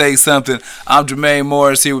ready to say something. I'm Jermaine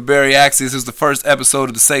Morris here with Berry Accius. This is the first episode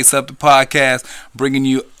of the Say Something podcast, bringing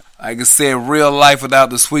you Like I said, real life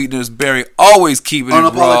without the sweeteners. Berry always keeping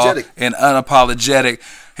it raw and unapologetic.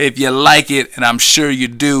 If you like it, and I'm sure you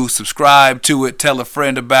do, subscribe to it, tell a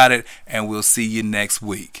friend about it, and we'll see you next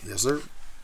week. Yes, sir.